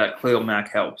starters, that Khalil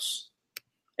Mack helps.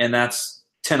 And that's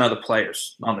 10 other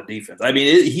players on the defense. I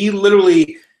mean, he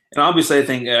literally, and obviously I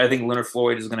think Leonard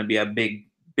Floyd is going to be a big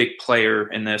player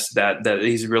in this, that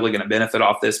he's really going to benefit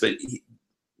off this, but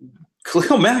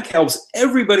Khalil Mack helps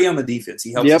everybody on the defense.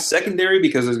 He helps the secondary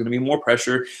because there's going to be more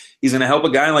pressure. He's going to help a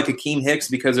guy like Akeem Hicks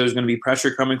because there's going to be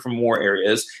pressure coming from more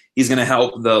areas. He's going to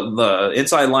help the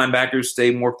inside linebackers stay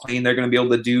more clean. They're going to be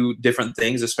able to do different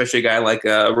things, especially a guy like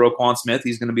Roquan Smith.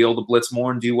 He's going to be able to blitz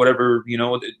more and do whatever,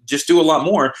 just do a lot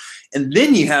more. And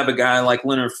then you have a guy like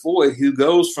Leonard Floyd who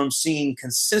goes from seeing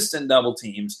consistent double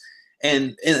teams.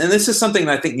 And this is something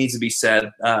that I think needs to be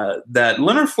said, that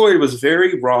Leonard Floyd was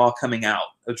very raw coming out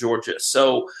of Georgia.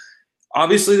 So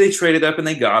obviously they traded up and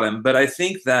they got him, but I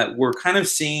think that we're kind of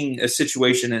seeing a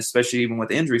situation, especially even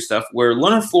with injury stuff, where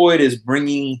Leonard Floyd is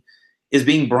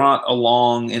being brought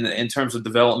along in terms of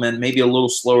development, maybe a little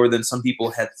slower than some people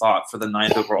had thought for the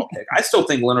 9th overall pick. I still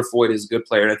think Leonard Floyd is a good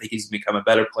player, and I think he's going to become a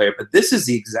better player, but this is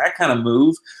the exact kind of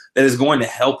move that is going to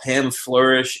help him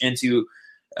flourish into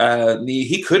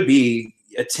he could be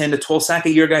a 10 to 12 sack a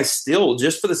year guy still,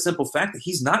 just for the simple fact that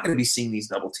he's not going to be seeing these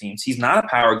double teams. He's not a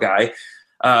power guy,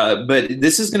 but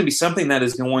this is going to be something that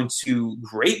is going to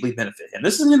greatly benefit him.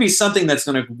 This is going to be something that's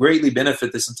going to greatly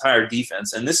benefit this entire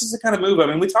defense, and this is the kind of move, I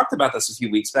mean, we talked about this a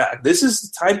few weeks back. This is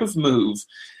the type of move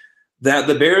that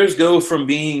the Bears go from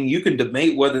being, you can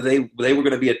debate whether they were going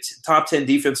to be a top 10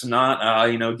 defense or not.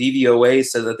 DVOA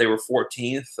said that they were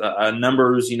 14th.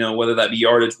 Numbers, whether that be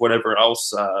yardage, whatever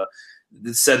else,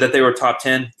 said that they were top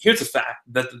 10. Here's the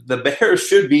fact, that the Bears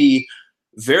should be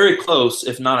very close,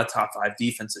 if not a top 5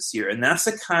 defense this year. And that's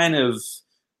that's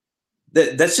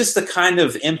just the kind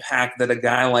of impact that a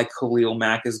guy like Khalil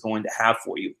Mack is going to have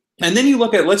for you. And then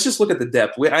let's just look at the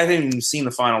depth. I haven't even seen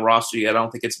the final roster yet. I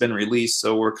don't think it's been released,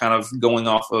 so we're kind of going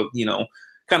off of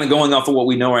what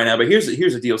we know right now. But here's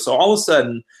the deal. So all of a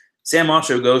sudden, Sam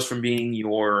Acho goes from being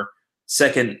your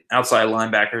second outside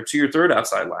linebacker to your third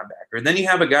outside linebacker. And then you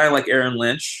have a guy like Aaron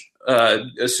Lynch,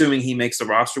 assuming he makes the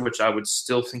roster, which I would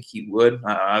still think he would.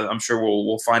 I'm sure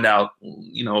we'll find out,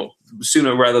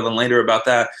 sooner rather than later about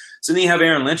that. So then you have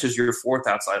Aaron Lynch as your 4th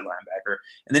outside linebacker.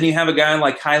 And then you have a guy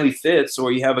like Kylie Fitz,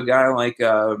 or you have a guy like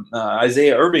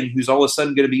Isaiah Irving, who's all of a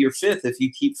sudden going to be your 5th if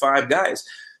you keep 5 guys.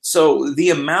 So the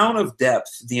amount of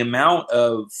depth, the amount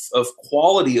of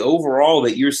quality overall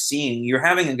that you're seeing, you're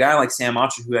having a guy like Sam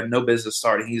Acho who had no business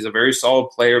starting. He's a very solid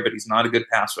player, but he's not a good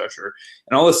pass rusher.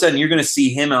 And all of a sudden you're going to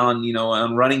see him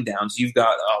on running downs. You've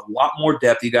got a lot more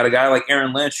depth. You got a guy like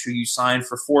Aaron Lynch who you signed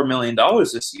for $4 million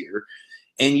this year,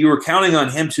 and you were counting on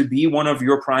him to be one of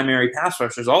your primary pass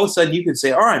rushers. All of a sudden you can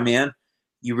say, all right, man,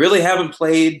 you really haven't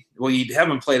played – well, you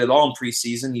haven't played at all in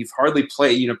preseason. You've hardly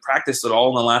played, practiced at all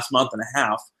in the last month and a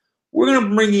half. We're going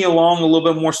to bring you along a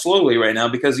little bit more slowly right now,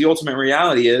 because the ultimate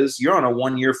reality is you're on a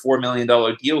 1-year, $4 million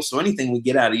deal, so anything we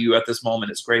get out of you at this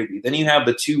moment is gravy. Then you have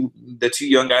the two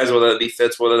young guys, whether that be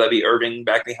Fitz, whether that be Irving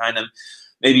back behind him.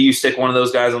 Maybe you stick one of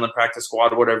those guys on the practice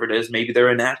squad or whatever it is. Maybe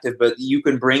they're inactive, but you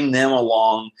can bring them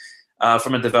along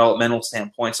from a developmental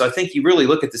standpoint. So I think you really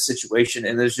look at the situation,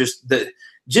 and there's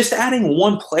just adding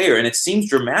one player, and it seems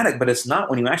dramatic, but it's not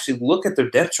when you actually look at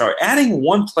their depth chart. Adding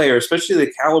one player, especially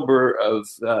the caliber of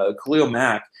Khalil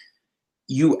Mack,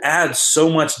 you add so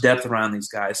much depth around these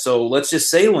guys. So let's just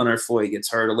say Leonard Floyd gets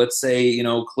hurt, or let's say,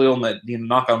 Khalil Mack,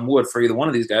 knock on wood for either one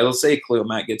of these guys. Let's say Khalil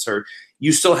Mack gets hurt.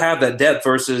 You still have that depth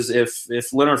versus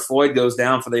if Leonard Floyd goes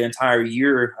down for the entire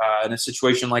year in a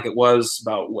situation like it was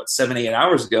about, 7-8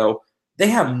 hours ago, they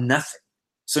have nothing.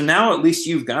 So now at least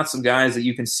you've got some guys that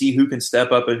you can see who can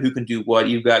step up and who can do what.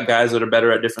 You've got guys that are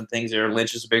better at different things. Aaron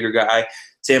Lynch is a bigger guy.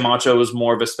 Sam Macho is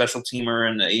more of a special teamer,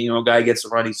 and a guy gets to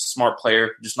run. He's a smart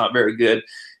player, just not very good.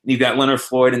 And you've got Leonard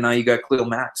Floyd, and now you got Khalil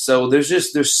Mack. So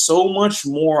there's so much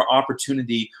more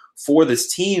opportunity for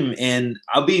this team, and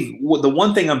the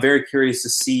one thing I'm very curious to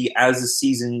see as the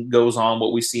season goes on,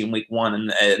 what we see in week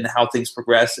 1 and how things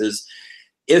progress is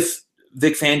if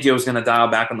Vic Fangio is going to dial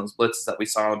back on those blitzes that we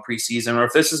saw in preseason, or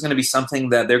if this is going to be something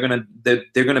that they're going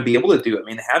to be able to do. I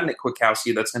mean, they have Nick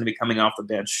Kwiatkowski that's going to be coming off the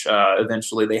bench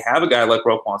eventually. They have a guy like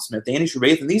Roquan Smith, Danny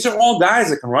Trevathan. These are all guys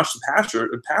that can rush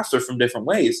the passer from different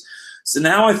ways. So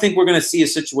now I think we're going to see a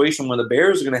situation where the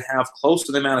Bears are going to have close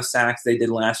to the amount of sacks they did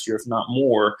last year, if not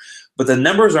more. But the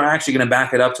numbers are actually going to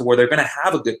back it up to where they're going to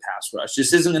have a good pass rush.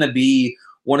 This isn't going to be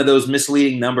one of those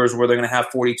misleading numbers where they're going to have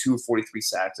 42 or 43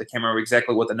 sacks. I can't remember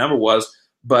exactly what the number was,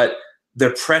 but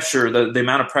their pressure, the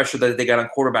amount of pressure that they got on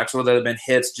quarterbacks, whether they've been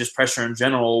hits, just pressure in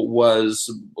general,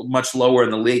 was much lower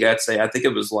in the league. I'd say I think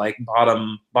it was like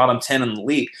bottom 10 in the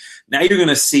league. Now you're going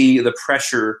to see the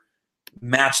pressure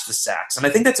match the sacks, and I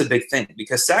think that's a big thing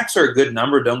because sacks are a good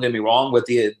number. Don't get me wrong, but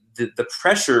the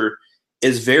pressure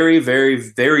is very, very,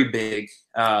 very big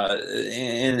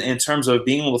in terms of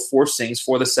being able to force things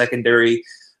for the secondary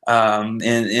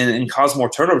and cause more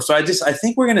turnovers. So I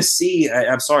think we're going to see.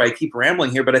 I'm sorry, I keep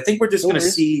rambling here, but I think we're just going to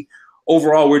see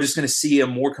overall. We're just going to see a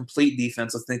more complete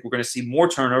defense. I think we're going to see more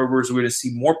turnovers. We're going to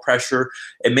see more pressure.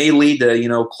 It may lead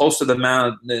to close to the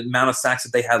amount of sacks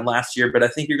that they had last year, but I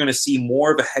think you're going to see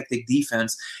more of a hectic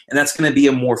defense, and that's going to be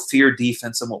a more feared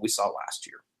defense than what we saw last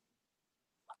year.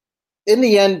 In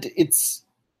the end, it's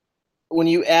when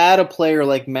you add a player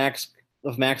like Max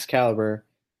caliber,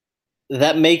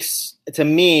 that makes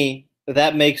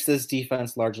this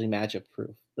defense largely matchup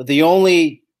proof. The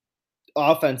only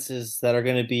offenses that are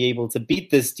going to be able to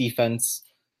beat this defense,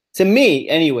 to me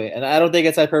anyway, and I don't think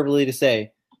it's hyperbole to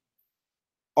say,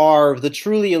 are the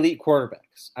truly elite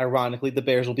quarterbacks. Ironically, the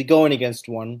Bears will be going against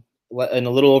one in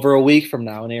a little over a week from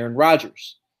now in Aaron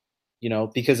Rodgers.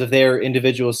 Because of their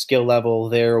individual skill level,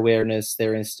 their awareness,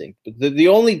 their instinct. But the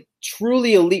only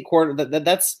truly elite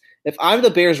that's if I'm the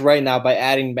Bears right now by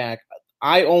adding Mack,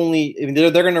 they're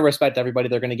going to respect everybody.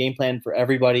 They're going to game plan for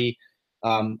everybody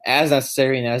as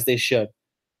necessary and as they should.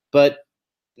 But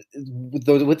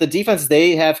with the defense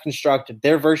they have constructed,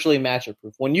 they're virtually matchup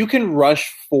proof. When you can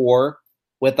rush 4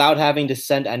 without having to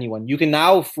send anyone, you can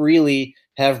now freely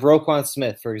have Roquan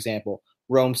Smith, for example,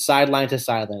 roam sideline to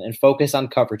sideline and focus on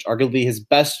coverage, arguably his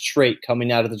best trait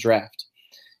coming out of the draft.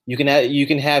 You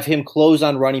can have him close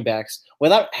on running backs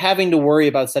without having to worry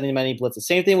about sending many blitzes.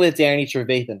 Same thing with Danny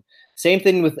Trevathan. Same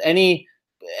thing with any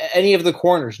of the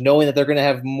corners, knowing that they're going to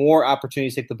have more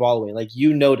opportunities to take the ball away. Like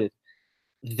you noted,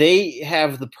 they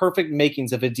have the perfect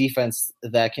makings of a defense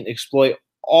that can exploit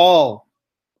all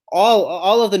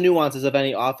of the nuances of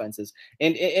any offenses.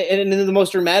 And in the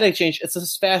most dramatic change, it's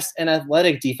this fast and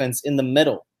athletic defense in the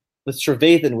middle with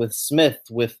Trevathan, with Smith,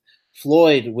 with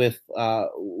Floyd, with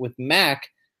Mack.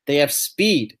 They have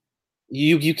speed.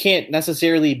 You can't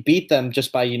necessarily beat them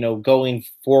just by going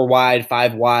 4 wide,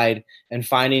 5 wide, and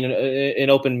finding an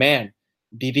open man,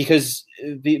 because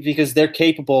they're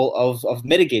capable of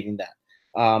mitigating that.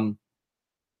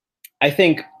 I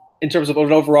think in terms of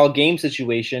an overall game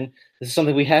situation, this is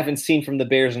something we haven't seen from the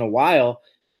Bears in a while.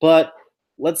 But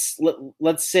let's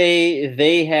say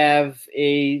they have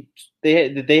a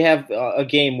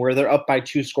game where they're up by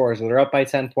 2 scores, or they're up by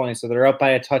 10 points, or they're up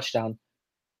by a touchdown.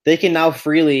 They can now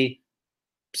freely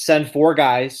send 4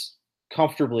 guys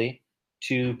comfortably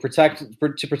to protect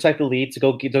the lead, to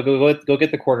go get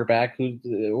the quarterback,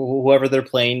 whoever they're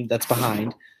playing that's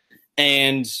behind,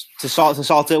 and to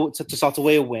salt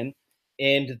away a win.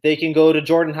 And they can go to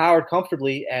Jordan Howard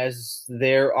comfortably as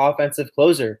their offensive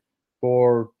closer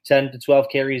for 10 to 12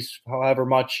 carries, however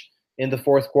much, in the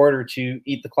fourth quarter to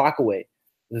eat the clock away.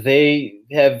 They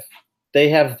have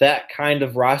that kind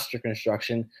of roster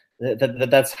construction.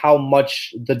 That's how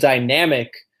much the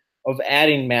dynamic of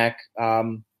adding Mack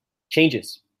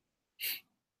changes.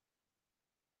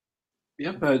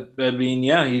 Yeah, but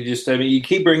you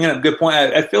keep bringing up a good point.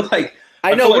 I feel like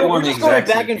I know we're just going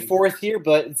back and forth here,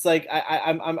 but it's like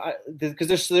I'm because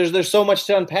there's so much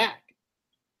to unpack.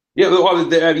 Yeah,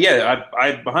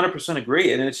 I 100%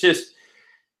 agree, and it's just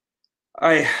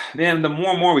Man, the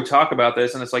more and more we talk about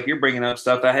this, and it's like you're bringing up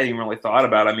stuff that I hadn't even really thought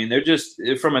about. I mean, they're just,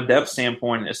 from a depth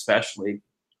standpoint, especially,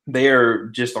 they are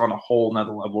just on a whole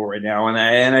nother level right now.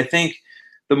 And I think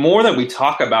the more that we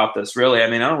talk about this, really, I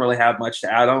mean, I don't really have much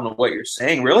to add on to what you're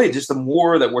saying. Really, just the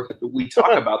more that we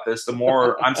talk about this, the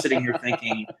more I'm sitting here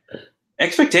thinking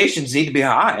expectations need to be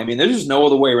high. I mean, there's just no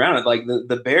other way around it. Like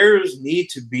the Bears need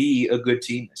to be a good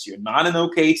team this year, not an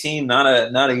okay team, not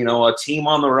a a team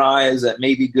on the rise that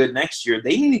may be good next year.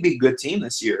 They need to be a good team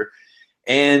this year.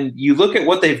 And you look at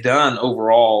what they've done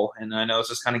overall, and I know it's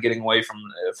just kind of getting away from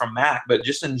Mack, but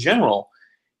just in general,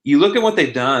 you look at what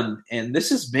they've done, and this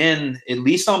has been, at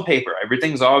least on paper,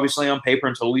 everything's obviously on paper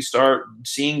until we start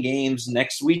seeing games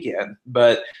next weekend,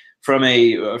 but from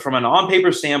an on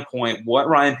paper standpoint, what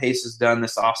Ryan Pace has done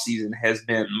this offseason has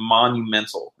been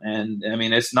monumental. And I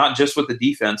mean, it's not just with the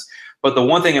defense, but the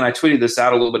one thing, and I tweeted this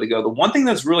out a little bit ago, the one thing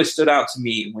that's really stood out to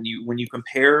me when you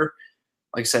compare,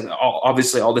 like I said,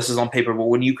 obviously all this is on paper, but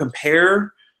when you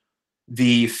compare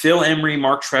the Phil Emery,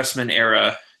 Mark Trestman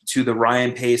era to the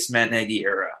Ryan Pace, Matt Nagy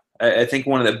era, I think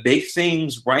one of the big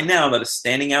things right now that is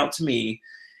standing out to me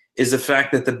is the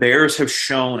fact that the Bears have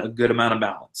shown a good amount of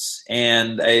balance.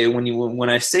 And when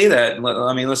I say that,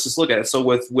 I mean, let's just look at it. So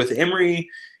with Emery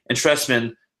and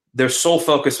Trestman, their sole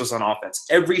focus was on offense.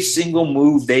 Every single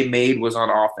move they made was on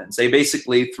offense. They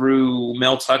basically threw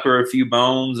Mel Tucker a few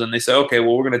bones, and they said, okay,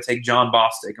 well, we're going to take John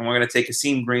Bostic, and we're going to take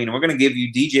Kasim Green, and we're going to give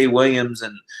you DJ Williams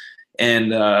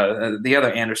and the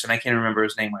other Anderson. I can't remember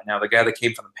his name right now, the guy that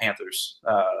came from the Panthers.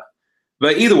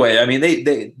 But either way, I mean, they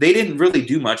didn't really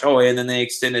do much. Oh, and then they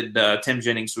extended Tim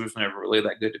Jennings, who was never really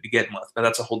that good to begin with. But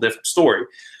that's a whole different story.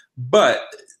 But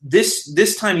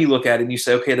this time you look at it and you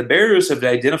say, okay, the Bears have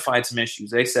identified some issues.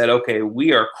 They said, okay,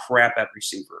 we are crap at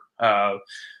receiver.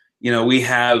 We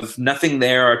have nothing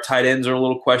there. Our tight ends are a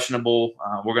little questionable.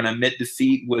 We're going to admit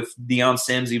defeat with Deion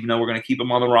Sims, even though we're going to keep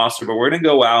him on the roster. But we're going to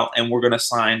go out and we're going to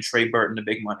sign Trey Burton to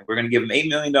big money. We're going to give him $8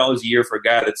 million a year for a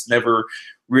guy that's never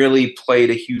really played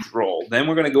a huge role. Then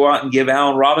we're going to go out and give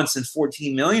Allen Robinson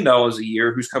 $14 million a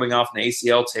year, who's coming off an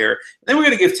ACL tear. And then we're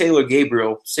going to give Taylor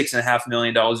Gabriel $6.5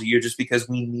 million a year just because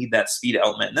we need that speed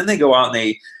element. And then they go out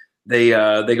and they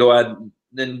go out and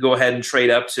then go ahead and trade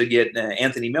up to get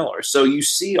Anthony Miller. So you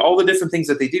see all the different things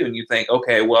that they do, and you think,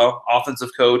 okay, well,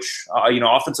 offensive coach,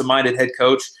 offensive-minded head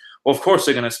coach, well, of course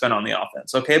they're going to spend on the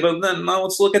offense. Okay, but then now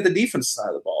let's look at the defense side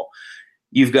of the ball.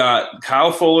 You've got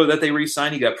Kyle Fuller that they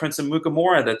re-signed. You got Prince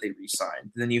Mukamura that they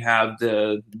re-signed. Then you have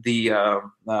the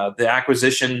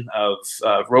acquisition of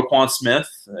Roquan Smith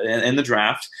in the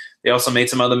draft. They also made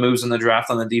some other moves in the draft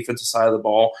on the defensive side of the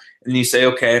ball. And you say,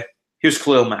 okay, here's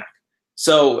Khalil Mack.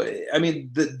 So, I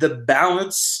mean, the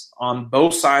balance on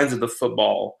both sides of the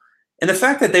football, and the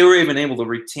fact that they were even able to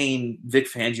retain Vic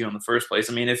Fangio in the first place.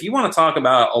 I mean, if you want to talk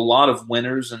about a lot of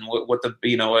winners and what at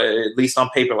least on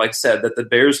paper, like I said, that the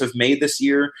Bears have made this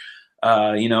year,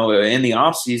 in the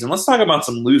offseason, let's talk about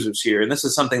some losers here. And this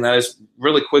is something that I just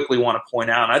really quickly want to point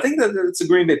out. And I think that it's the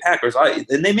Green Bay Packers.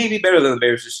 And they may be better than the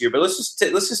Bears this year, but let's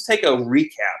just take a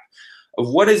recap of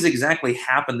what has exactly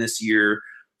happened this year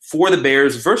for the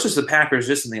Bears versus the Packers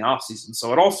just in the offseason.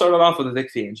 So it all started off with Vic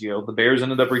Fangio. The Bears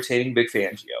ended up retaining Vic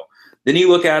Fangio. Then you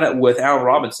look at it with Allen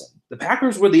Robinson. The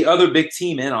Packers were the other big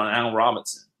team in on Allen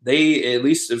Robinson. They, at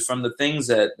least from the things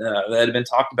that had been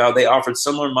talked about, they offered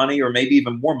similar money or maybe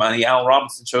even more money. Allen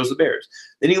Robinson chose the Bears.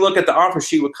 Then you look at the offer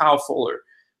sheet with Kyle Fuller.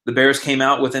 The Bears came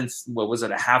out within,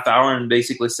 a half hour and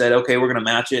basically said, okay, we're going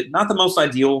to match it. Not the most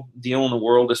ideal deal in the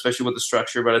world, especially with the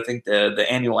structure, but I think the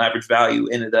annual average value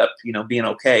ended up, being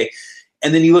okay.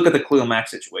 And then you look at the Khalil Mack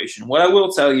situation. What I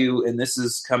will tell you, and this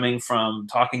is coming from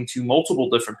talking to multiple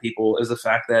different people, is the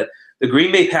fact that the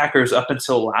Green Bay Packers up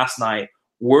until last night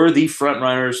were the front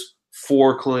runners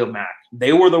for Khalil Mack.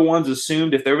 They were the ones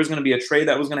assumed if there was going to be a trade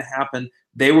that was going to happen,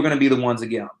 they were going to be the ones to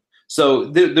get him. So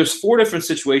there's four different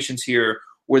situations here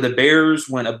where the Bears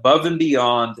went above and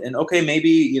beyond. And, okay,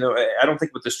 maybe, I don't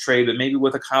think with this trade, but maybe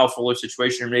with a Kyle Fuller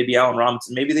situation or maybe Allen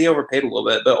Robinson, maybe they overpaid a little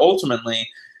bit. But ultimately,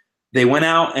 they went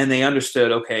out and they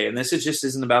understood, okay, and this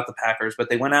isn't about the Packers, but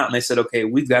they went out and they said, okay,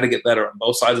 we've got to get better on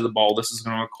both sides of the ball. This is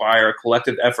going to require a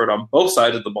collective effort on both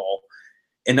sides of the ball.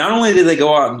 And not only did they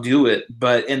go out and do it,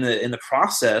 but in the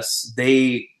process,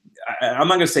 I'm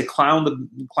not going to say clown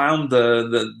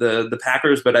the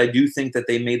Packers, but I do think that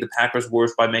they made the Packers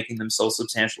worse by making themselves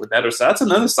substantially better. So that's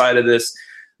another side of this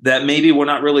that maybe we're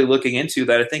not really looking into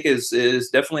that I think is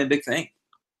definitely a big thing.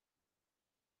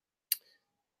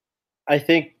 I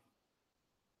think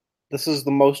this is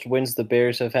the most wins the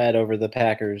Bears have had over the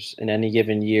Packers in any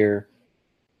given year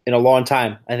in a long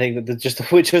time. I think that just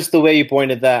the way you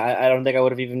pointed that, I don't think I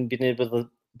would have even been able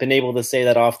been able to say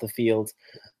that off the field.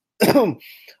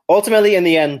 Ultimately, in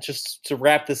the end, just to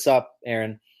wrap this up,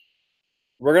 Aaron,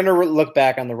 we're going to look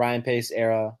back on the Ryan Pace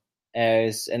era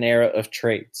as an era of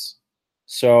trades.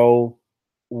 So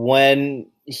when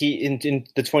he in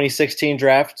the 2016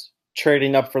 draft,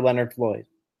 trading up for Leonard Floyd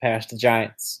past the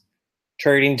Giants,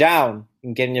 trading down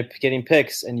and getting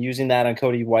picks and using that on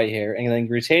Cody Whitehair, and then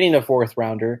retaining a 4th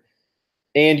rounder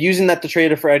and using that to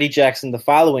trade for Eddie Jackson the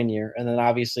following year. And then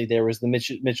obviously there was the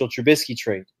Mitchell Trubisky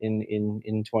trade in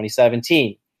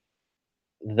 2017.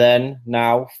 Then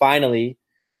now finally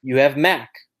you have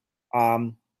Mack.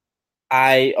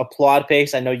 I applaud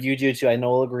Pace. I know you do too. I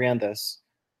know we'll agree on this,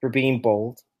 for being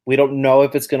bold. We don't know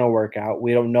if it's going to work out.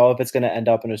 We don't know if it's going to end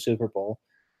up in a Super Bowl.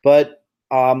 But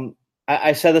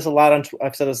I said this a lot on.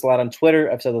 I've said this a lot on Twitter.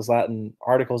 I've said this a lot in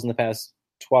articles in the past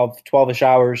 12-ish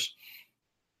hours.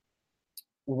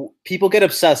 People get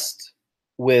obsessed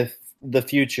with the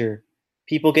future.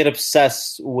 People get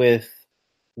obsessed with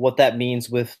what that means,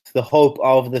 with the hope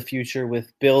of the future,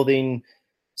 with building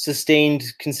sustained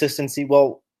consistency.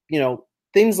 Well,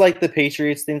 things like the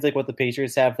Patriots, things like what the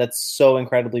Patriots have, that's so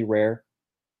incredibly rare.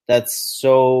 That's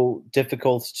so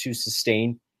difficult to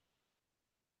sustain.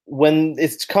 When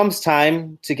it comes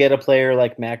time to get a player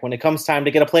like Mack, when it comes time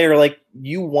to get a player like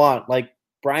you want, like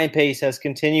Brian Pace has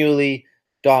continually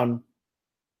done,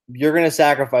 you're going to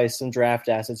sacrifice some draft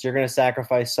assets. You're going to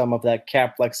sacrifice some of that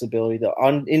cap flexibility, the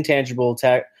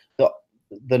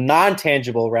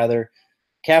non-tangible rather,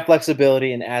 cap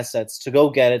flexibility and assets to go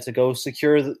get it, to go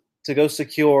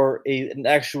secure an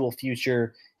actual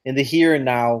future in the here and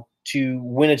now to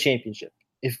win a championship.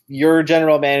 If you're a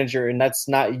general manager and that's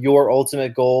not your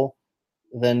ultimate goal,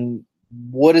 then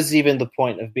what is even the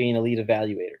point of being a lead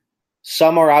evaluator?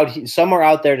 Some are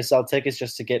out there to sell tickets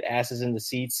just to get asses in the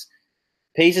seats.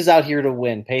 Pace is out here to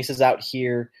win. Pace is out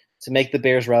here to make the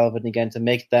Bears relevant again, to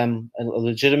make them a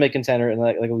legitimate contender, and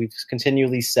like we've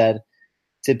continually said,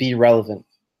 to be relevant.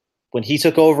 When he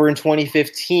took over in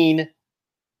 2015,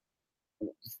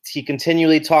 he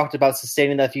continually talked about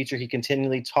sustaining that future. He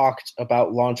continually talked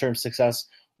about long-term success.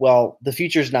 Well, the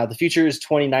future is now. The future is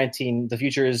 2019. The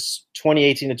future is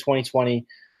 2018 to 2020.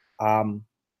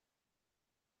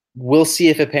 We'll see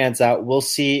if it pans out. We'll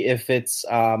see if it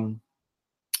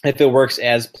works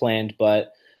as planned.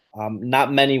 But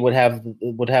not many would have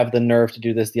the nerve to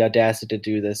do this, the audacity to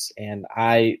do this, and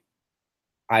I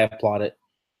applaud it.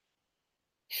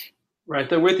 Right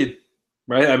there with you.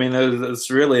 Right. I mean,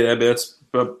 that's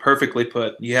perfectly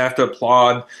put. You have to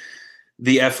applaud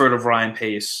the effort of Ryan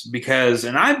Pace because,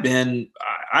 and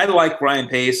I like Ryan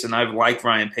Pace and I've liked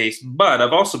Ryan Pace, but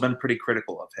I've also been pretty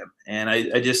critical of him. And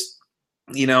I just,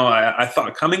 I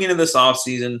thought coming into this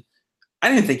offseason, I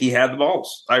didn't think he had the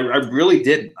balls. I really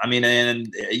didn't. I mean, and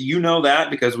that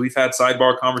because we've had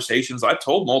sidebar conversations. I've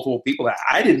told multiple people that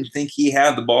I didn't think he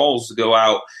had the balls to go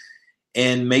out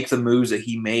and make the moves that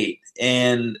he made.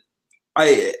 And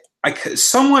I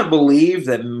somewhat believe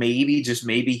that maybe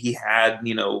he had,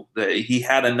 he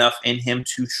had enough in him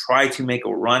to try to make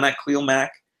a run at Khalil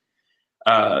Mack,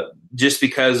 just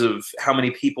because of how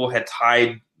many people had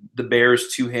tied the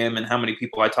Bears to him and how many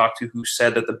people I talked to who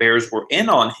said that the Bears were in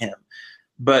on him.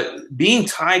 But being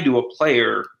tied to a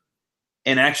player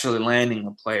and actually landing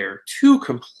a player, two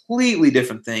completely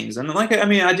different things. And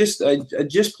I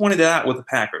just pointed that out with the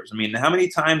Packers. I mean, how many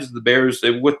times the Bears,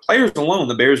 with players alone,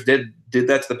 the Bears did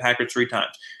that to the Packers 3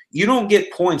 times. You don't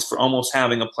get points for almost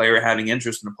having a player, having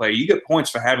interest in a player. You get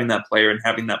points for having that player and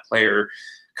having that player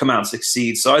come out and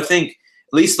succeed. So I think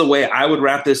at least the way I would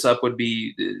wrap this up would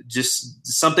be just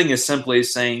something as simply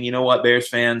as saying, you know what, Bears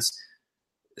fans,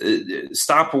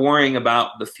 stop worrying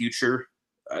about the future.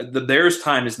 The Bears'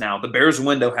 time is now. The Bears'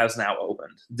 window has now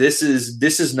opened. This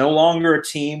is no longer a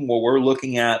team where we're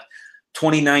looking at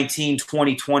 2019,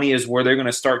 2020 is where they're going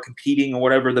to start competing or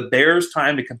whatever. The Bears'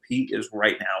 time to compete is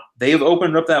right now. They have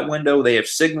opened up that window. They have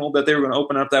signaled that they were going to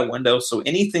open up that window. So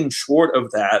anything short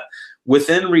of that,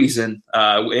 within reason,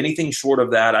 anything short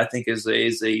of that, I think is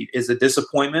a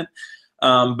disappointment.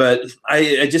 But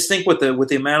I just think with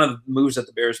the amount of moves that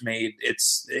the Bears made,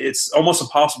 it's almost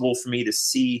impossible for me to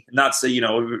see,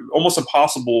 almost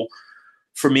impossible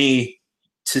for me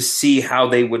to see how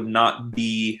they would not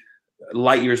be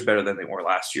light years better than they were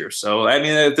last year. So, I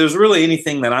mean, if there's really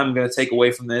anything that I'm going to take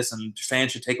away from this and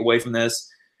fans should take away from this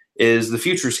is the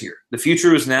future's here. The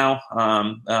future is now.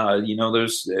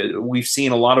 We've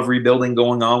seen a lot of rebuilding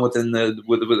going on within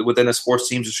the sports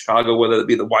teams of Chicago, whether it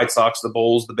be the White Sox, the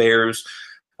Bulls, the Bears,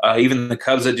 even the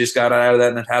Cubs that just got out of that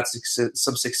and have had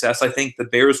some success. I think the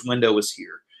Bears window is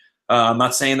here. I'm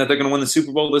not saying that they're going to win the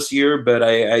Super Bowl this year, but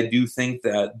I do think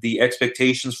that the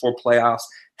expectations for playoffs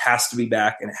has to be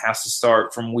back, and it has to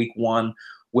start from week 1,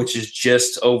 which is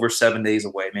just over 7 days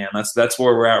away, man. That's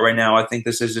where we're at right now. I think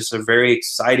this is just a very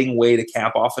exciting way to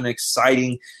cap off an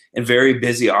exciting and very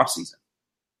busy offseason.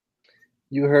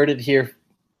 You heard it here.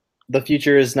 The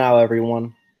future is now,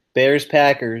 everyone.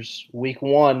 Bears-Packers, week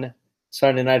 1,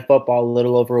 Sunday Night Football, a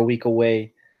little over a week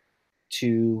away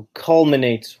to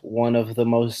culminate one of the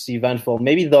most eventful,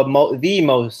 maybe the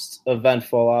most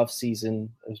eventful offseason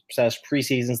 /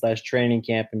 preseason / training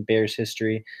camp in Bears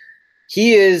history.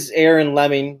 He is Aaron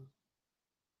Lemming.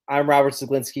 I'm Robert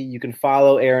Zaglinski. You can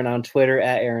follow Aaron on Twitter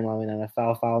at Aaron Lemming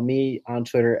NFL. Follow me on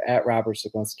Twitter at Robert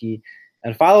Zaglinski.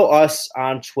 And follow us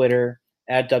on Twitter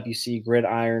at WC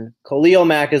Gridiron. Khalil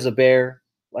Mack is a Bear.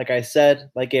 Like I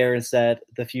said, like Aaron said,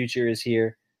 the future is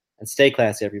here. And stay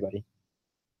classy, everybody.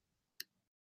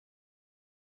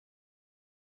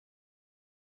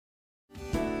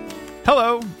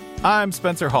 Hello, I'm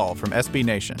Spencer Hall from SB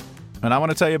Nation, and I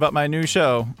want to tell you about my new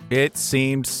show, It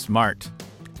Seemed Smart.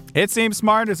 It Seemed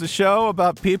Smart is a show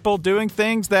about people doing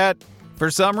things that,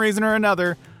 for some reason or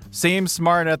another, seem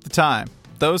smart at the time.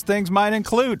 Those things might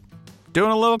include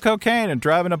doing a little cocaine and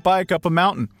driving a bike up a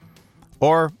mountain.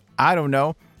 Or, I don't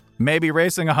know, maybe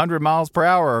racing 100 miles per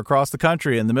hour across the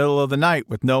country in the middle of the night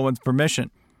with no one's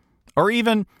permission. Or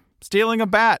even stealing a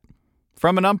bat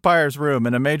from an umpire's room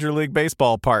in a Major League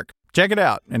Baseball park. Check it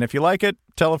out, and if you like it,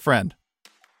 tell a friend.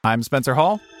 I'm Spencer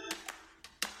Hall.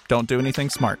 Don't do anything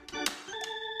smart.